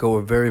 It would go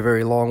a very,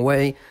 very long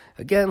way.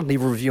 Again,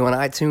 leave a review on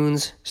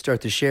iTunes,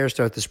 start to share,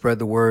 start to spread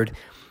the word.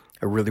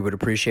 I really would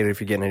appreciate it if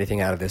you're getting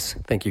anything out of this.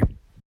 Thank you.